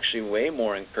 It's actually way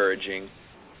more encouraging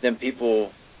than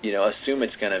people, assume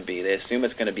it's going to be. They assume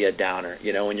it's going to be a downer.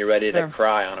 When you're ready to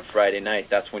cry on a Friday night,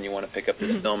 that's when you want to pick up this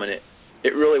film, and it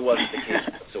really wasn't the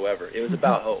case whatsoever. It was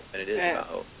about hope, and it is about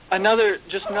hope. Another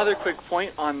quick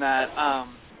point on that.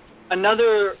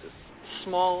 Another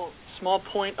small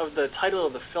point of the title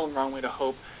of the film, Wrong Way to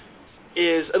Hope,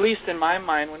 is, at least in my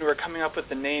mind when we were coming up with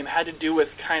the name, had to do with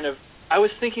I was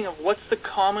thinking of what's the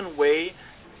common way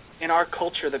in our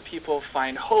culture that people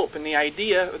find hope. And the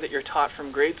idea that you're taught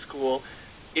from grade school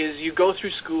is you go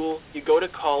through school, you go to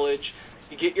college,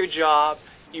 you get your job,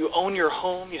 you own your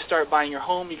home, you start buying your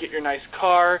home, you get your nice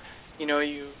car,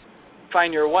 you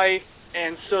find your wife.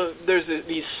 And so there's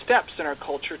these steps in our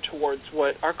culture towards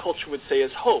what our culture would say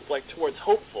is hope, like towards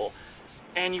hopeful.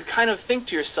 And you kind of think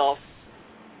to yourself,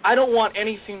 I don't want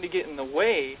anything to get in the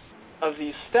way of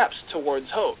these steps towards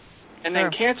hope. And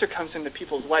then cancer comes into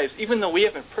people's lives. Even though we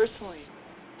haven't personally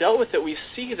dealt with it, we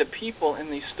see the people in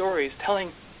these stories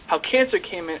telling how cancer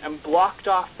came in and blocked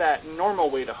off that normal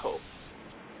way to hope.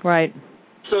 Right.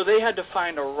 So they had to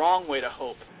find a wrong way to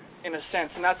hope, in a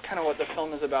sense. And that's kind of what the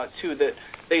film is about, too, that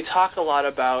they talk a lot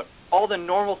about all the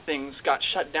normal things got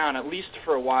shut down, at least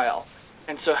for a while.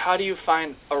 And so how do you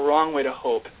find a wrong way to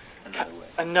hope?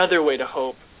 Another way to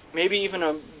hope. Maybe even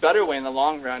a better way in the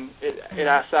long run. It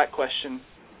asks that question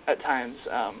at times.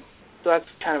 So that's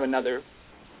kind of another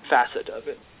facet of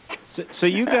it. So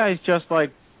you guys just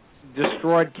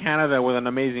destroyed Canada with an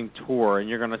amazing tour, and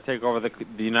you're going to take over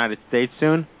the United States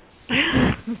soon?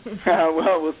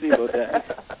 Well, we'll see about that.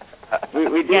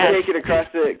 We did take it across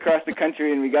the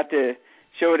country, and we got to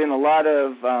show it in a lot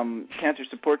of cancer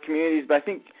support communities, but I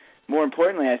think more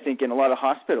importantly, in a lot of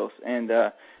hospitals. And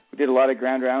we did a lot of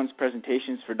ground rounds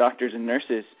presentations for doctors and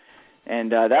nurses.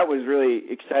 And that was really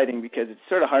exciting because it's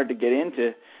sort of hard to get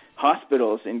into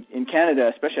hospitals in Canada,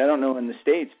 especially, I don't know in the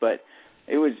States, but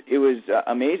it was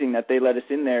amazing that they let us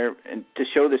in there and to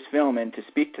show this film and to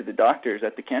speak to the doctors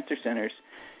at the cancer centers.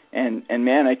 And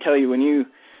man, I tell you, when you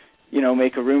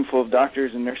make a room full of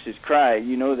doctors and nurses cry,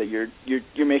 you know that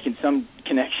you're making some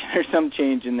connection or some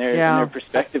change in their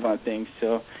perspective on things.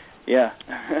 So, yeah.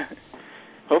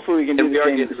 Hopefully we can do the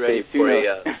same in the States.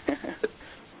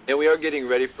 And we are getting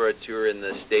ready for a tour in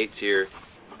the States here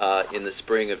in the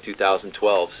spring of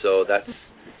 2012. So that's,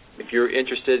 if you're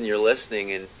interested and you're listening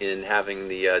in having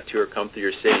the tour come through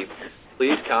your city,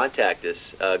 please contact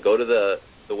us. Go to the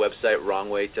website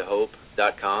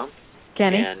wrongwaytohope.com.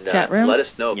 Kenny, and chat room? Let us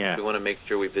know. Yeah. We want to make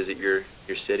sure we visit your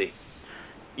city.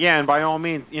 Yeah, and by all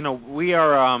means,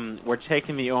 we're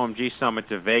taking the OMG Summit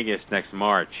to Vegas next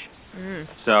March.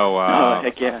 So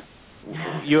heck yeah.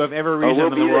 You have every reason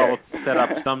in the world to set up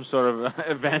some sort of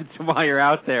event while you're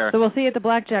out there. So we'll see you at the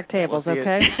blackjack tables,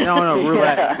 okay? No,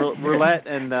 roulette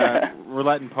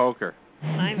and poker.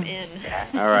 I'm in.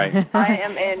 All right. I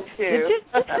am in too. Just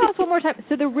tell us one more time.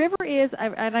 So the river is,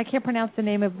 and I can't pronounce the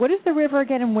name of, what is the river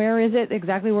again, and where is it,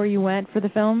 exactly where you went for the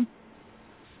film?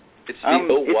 It's the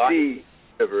Owahi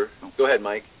River. Go ahead,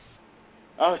 Mike.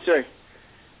 Oh, sorry.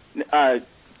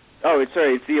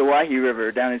 It's the Owahi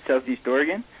River down in southeast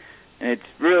Oregon, and it's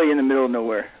really in the middle of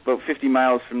nowhere, about 50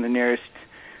 miles from the nearest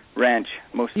ranch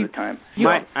most of the time.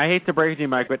 Mike, I hate to break it to you,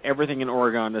 Mike, but everything in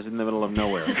Oregon is in the middle of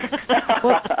nowhere.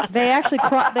 Well, they actually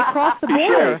crossed the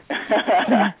border.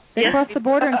 They crossed the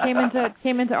border and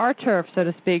came into our turf, so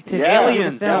to speak. To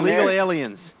aliens, illegal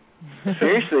aliens.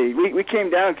 Seriously, we came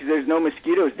down because there's no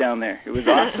mosquitoes down there. It was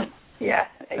awesome. Yeah,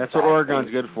 exactly. That's what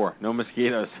Oregon's good for. No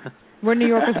mosquitoes. We're New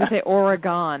Yorkers. We say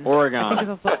Oregon. Oregon. I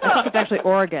think it's actually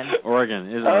Oregon.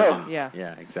 Oregon is Oregon.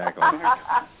 Yeah, exactly.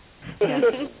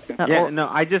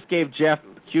 I just gave Jeff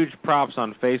huge props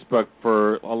on Facebook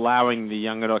for allowing the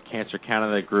Young Adult Cancer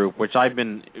Canada group, which I've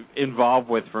been involved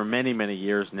with for many, many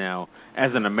years now,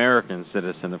 as an American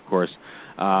citizen, of course,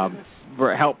 for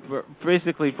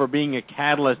being a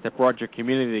catalyst that brought your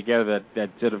community together,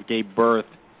 that sort of gave birth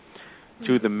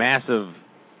to the massive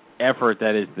effort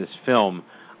that is this film.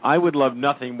 I would love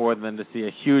nothing more than to see a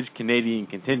huge Canadian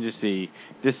contingency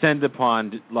descend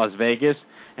upon Las Vegas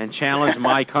and challenge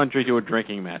my country to a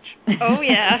drinking match. Oh,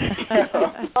 yeah.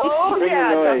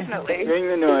 Definitely. Bring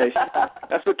the noise.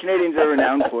 That's what Canadians are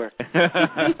renowned for.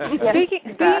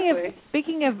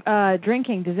 Speaking of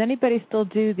drinking, does anybody still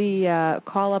do the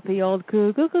call up the old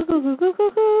coo, coo, coo, coo, coo, coo,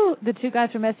 coo, coo, the two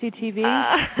guys from SCTV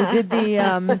who did the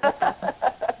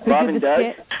Bob and Doug?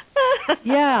 Skit?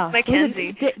 Yeah.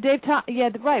 Mackenzie.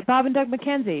 Right, Bob and Doug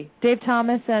Mackenzie. Dave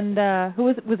Thomas and who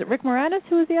was it? Was it Rick Moranis?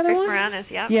 Who was the other one? Rick Moranis,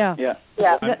 yeah. Yeah.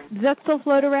 Does that still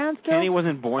float around still? Kenny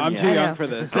wasn't born yet. I'm too young for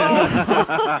this.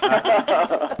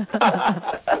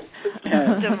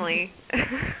 Definitely.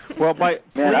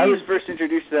 I was first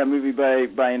introduced to that movie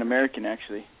by an American,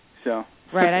 actually. So.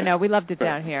 Right, I know. We loved it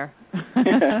down here.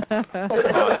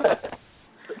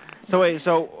 So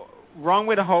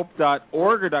wrongwaytohope.org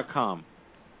or .com?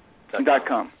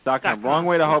 .com.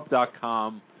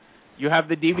 Wrongwaytohope.com. You have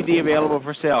the DVD available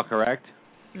for sale, correct?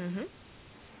 Mm-hmm.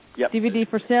 Yep. DVD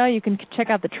for sale. You can check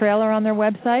out the trailer on their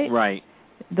website. Right.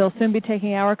 They'll soon be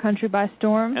taking our country by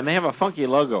storm. And they have a funky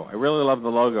logo. I really love the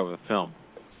logo of the film.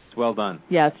 It's well done.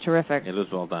 Yeah, it's terrific. It is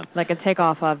well done. Like a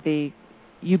takeoff of the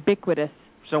ubiquitous.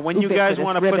 So when you guys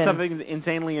want to put ribbon. something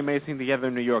insanely amazing together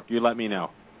in New York, you let me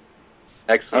know.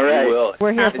 Excellent. All right. We will.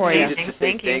 We're here for you.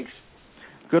 Thank you. Thanks.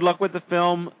 Good luck with the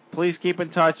film. Please keep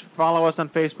in touch. Follow us on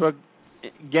Facebook.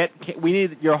 We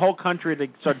need your whole country to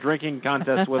start drinking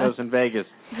contests with us in Vegas.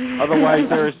 Otherwise,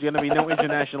 there's going to be no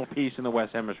international peace in the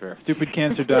West Hemisphere.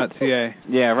 Stupidcancer.ca.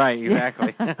 Yeah, right.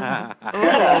 Exactly. Ooh,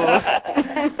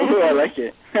 I like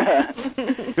it.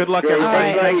 Good luck, Great.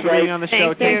 everybody. Thanks for being on the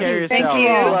show. Thank Take care of you. yourself. Thank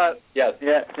you.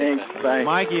 Yeah, thanks. Bye.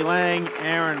 Mikey Lang,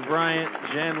 Aaron Bryant,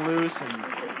 Jen Luce, and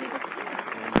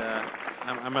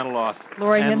I'm at a loss.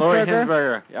 Laurie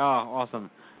Hinsperger. Oh,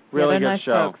 awesome. Really good nice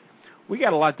show. folks. We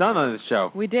got a lot done on this show.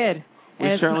 We did.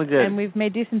 We certainly did. And we've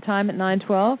made decent time at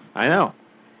 9:12. I know.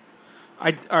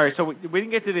 All right, so we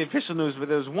didn't get to the official news, but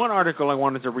there was one article I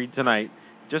wanted to read tonight,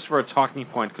 just for a talking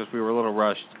point, because we were a little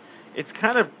rushed.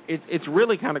 It's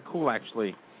really kind of cool,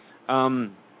 actually.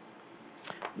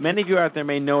 Many of you out there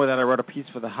may know that I wrote a piece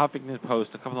for the Huffington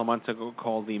Post a couple of months ago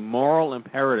called "The Moral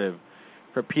Imperative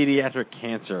for Pediatric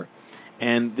Cancer,"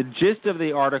 and the gist of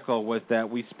the article was that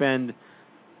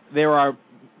there are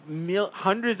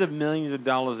hundreds of millions of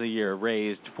dollars a year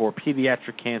raised for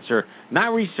pediatric cancer,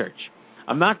 not research.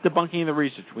 I'm not debunking the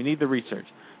research. We need the research.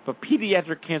 But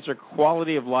pediatric cancer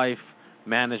quality of life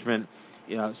management,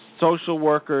 social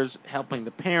workers helping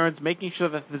the parents, making sure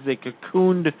that there's a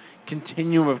cocooned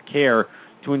continuum of care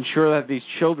to ensure that these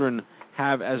children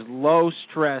have as low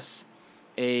stress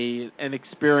an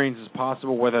experience as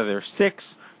possible, whether they're 6,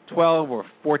 12, or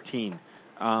 14.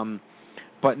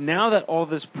 But now that all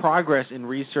this progress in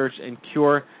research and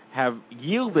cure have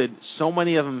yielded so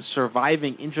many of them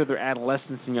surviving into their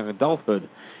adolescence and young adulthood,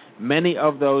 many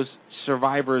of those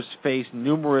survivors face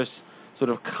numerous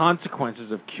sort of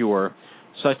consequences of cure,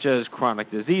 such as chronic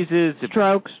diseases,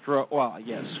 stroke,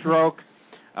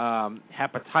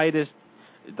 hepatitis,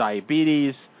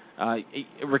 diabetes,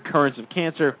 recurrence of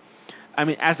cancer. I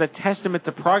mean, as a testament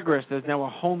to progress, there's now a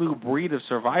whole new breed of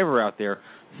survivor out there,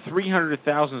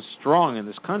 300,000 strong in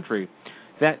this country,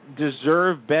 that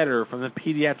deserve better from the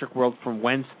pediatric world from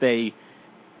whence they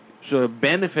sort of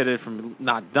benefited from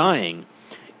not dying.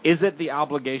 Is it the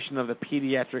obligation of the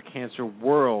pediatric cancer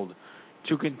world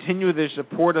to continue their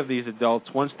support of these adults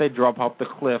once they drop off the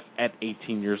cliff at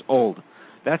 18 years old?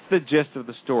 That's the gist of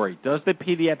the story. Does the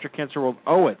pediatric cancer world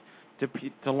owe it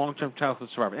to long-term childhood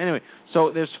survivors? Anyway,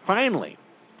 so there's finally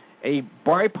a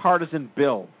bipartisan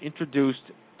bill introduced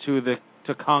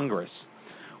to Congress,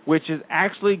 which is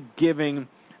actually giving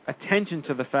attention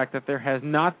to the fact that there has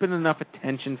not been enough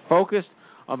attention focused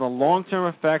on the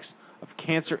long-term effects of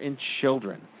cancer in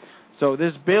children. So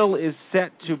this bill is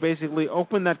set to basically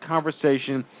open that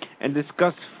conversation and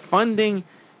discuss funding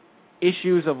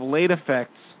issues of late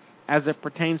effects as it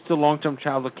pertains to long-term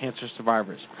childhood cancer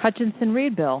survivors.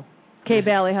 Hutchinson-Reed bill. Kay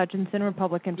Bailey Hutchinson,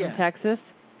 Republican from Texas.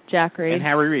 Jack Reed. And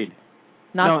Harry Reid.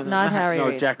 Not Harry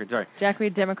Reid. No, Jack Reid, sorry. Jack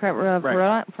Reid, Democrat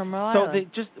from Rhode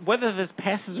Island. So whether this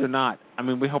passes or not, I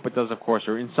mean, we hope it does, of course,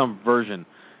 or in some version.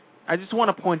 I just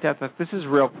want to point out that this is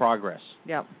real progress.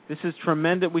 Yep. This is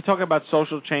tremendous. We talk about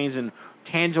social change and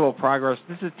tangible progress.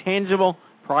 This is tangible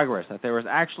progress, that there is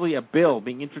actually a bill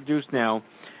being introduced now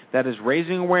that is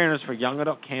raising awareness for young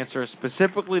adult cancer,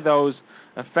 specifically those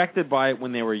affected by it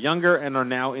when they were younger and are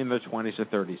now in their 20s or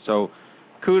 30s. So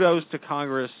kudos to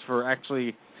Congress for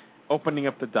actually opening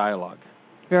up the dialogue.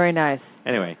 Very nice.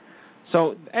 Anyway,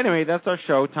 that's our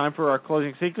show. Time for our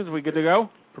closing sequence. We good to go?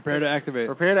 Prepare to activate.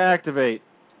 Prepare to activate.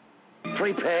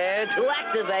 Prepare to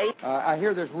activate. I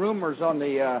hear there's rumors on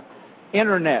the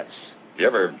internets. You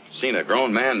ever seen a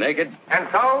grown man naked? And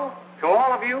so, to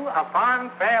all of you, a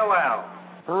fond farewell.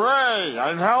 Hooray,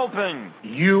 I'm helping.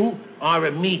 You are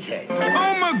a meathead.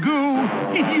 Oh,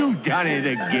 Magoo, you've done it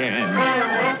again.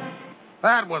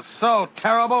 That was so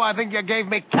terrible, I think you gave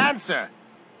me cancer.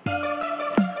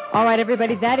 All right,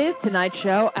 everybody, that is tonight's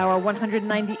show, our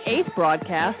 198th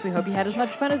broadcast. We hope you had as much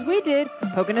fun as we did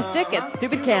poking a stick at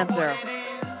stupid cancer.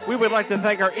 We would like to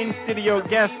thank our in-studio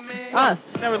guests. Us.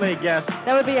 Never really a guest.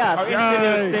 That would be us. Our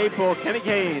in-studio staple, Kenny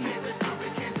Kane.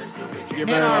 And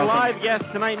our live guests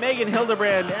tonight, Megan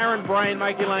Hildebrand, Aaron Bryan,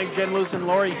 Mikey Lang, Jen Luce, and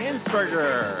Laurie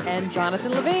Hinsperger. And Jonathan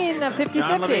Levine of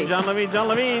 50/50. John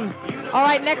Levine. All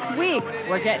right, next week,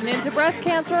 we're getting into Breast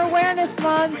Cancer Awareness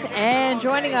Month, and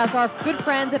joining us, our good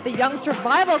friends at the Young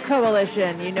Survival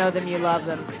Coalition. You know them, you love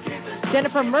them.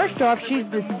 Jennifer Merstorff, she's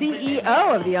the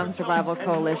CEO of the Young Survival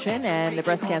Coalition, and the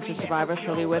breast cancer survivors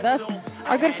will be with us.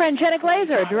 Our good friend Jenna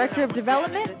Glazer, Director of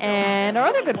Development, and our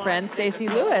other good friend, Stacey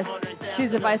Lewis.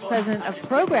 She's the Vice President of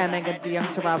Programming at the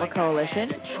Young Survival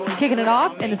Coalition. Kicking it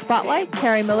off in the spotlight,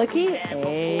 Carrie Millicky,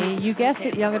 you guessed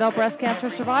it, young adult breast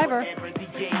cancer survivor.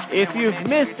 If you've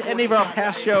missed any of our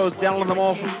past shows, download them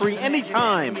all for free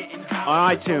anytime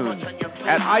on iTunes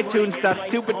at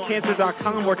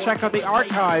itunes.stupidcancer.com, or check out the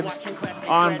archives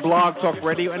on Blog Talk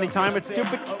Radio anytime at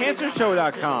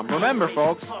stupidcancershow.com. Remember,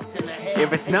 folks,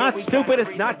 if it's not stupid,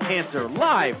 it's not cancer.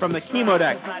 Live from the chemo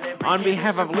deck, on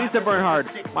behalf of Lisa Bernhard,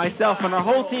 myself, and our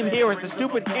whole team here at the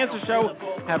Stupid Cancer Show,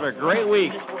 have a great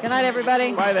week. Good night,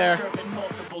 everybody. Bye there.